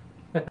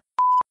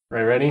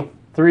 Ready?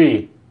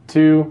 3,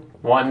 2,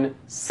 1,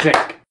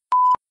 sick.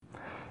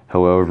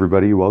 Hello,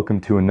 everybody.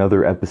 Welcome to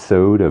another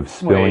episode of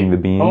Spilling the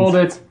Beans. Hold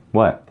it.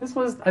 What?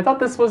 I thought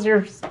this was your.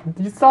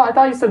 I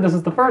thought you said this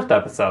was the first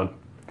episode.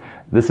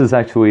 This is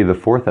actually the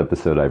 4th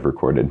episode I've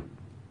recorded.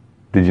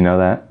 Did you know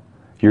that?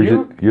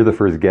 You're the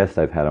first guest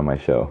I've had on my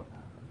show.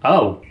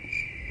 Oh.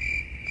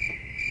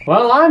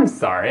 Well, I'm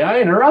sorry.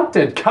 I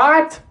interrupted.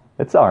 Cut!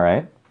 It's all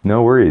right.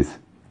 No worries.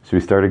 Should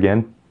we start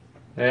again?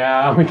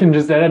 Yeah, we can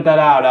just edit that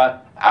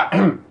out.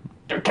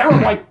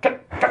 Count like.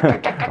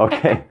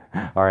 Okay.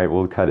 All right,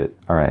 we'll cut it.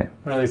 All right.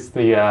 Or at least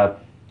the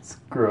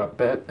screw up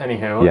bit.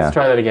 Anywho, let's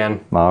try that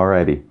again. All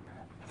righty.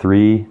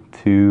 3,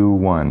 2,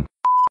 1.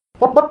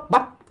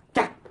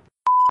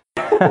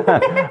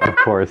 Of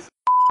course.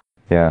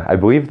 Yeah, I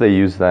believe they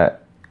use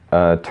that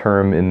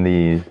term in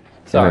the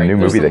new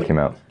movie that came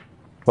out.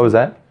 What was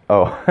that?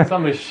 Oh.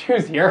 Somebody's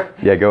shoes here.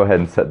 Yeah, go ahead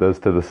and set those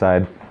to the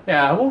side.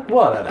 Yeah,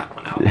 we'll edit that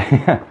one out.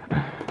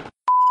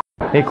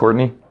 Hey,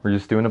 Courtney. We're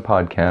just doing a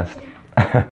podcast.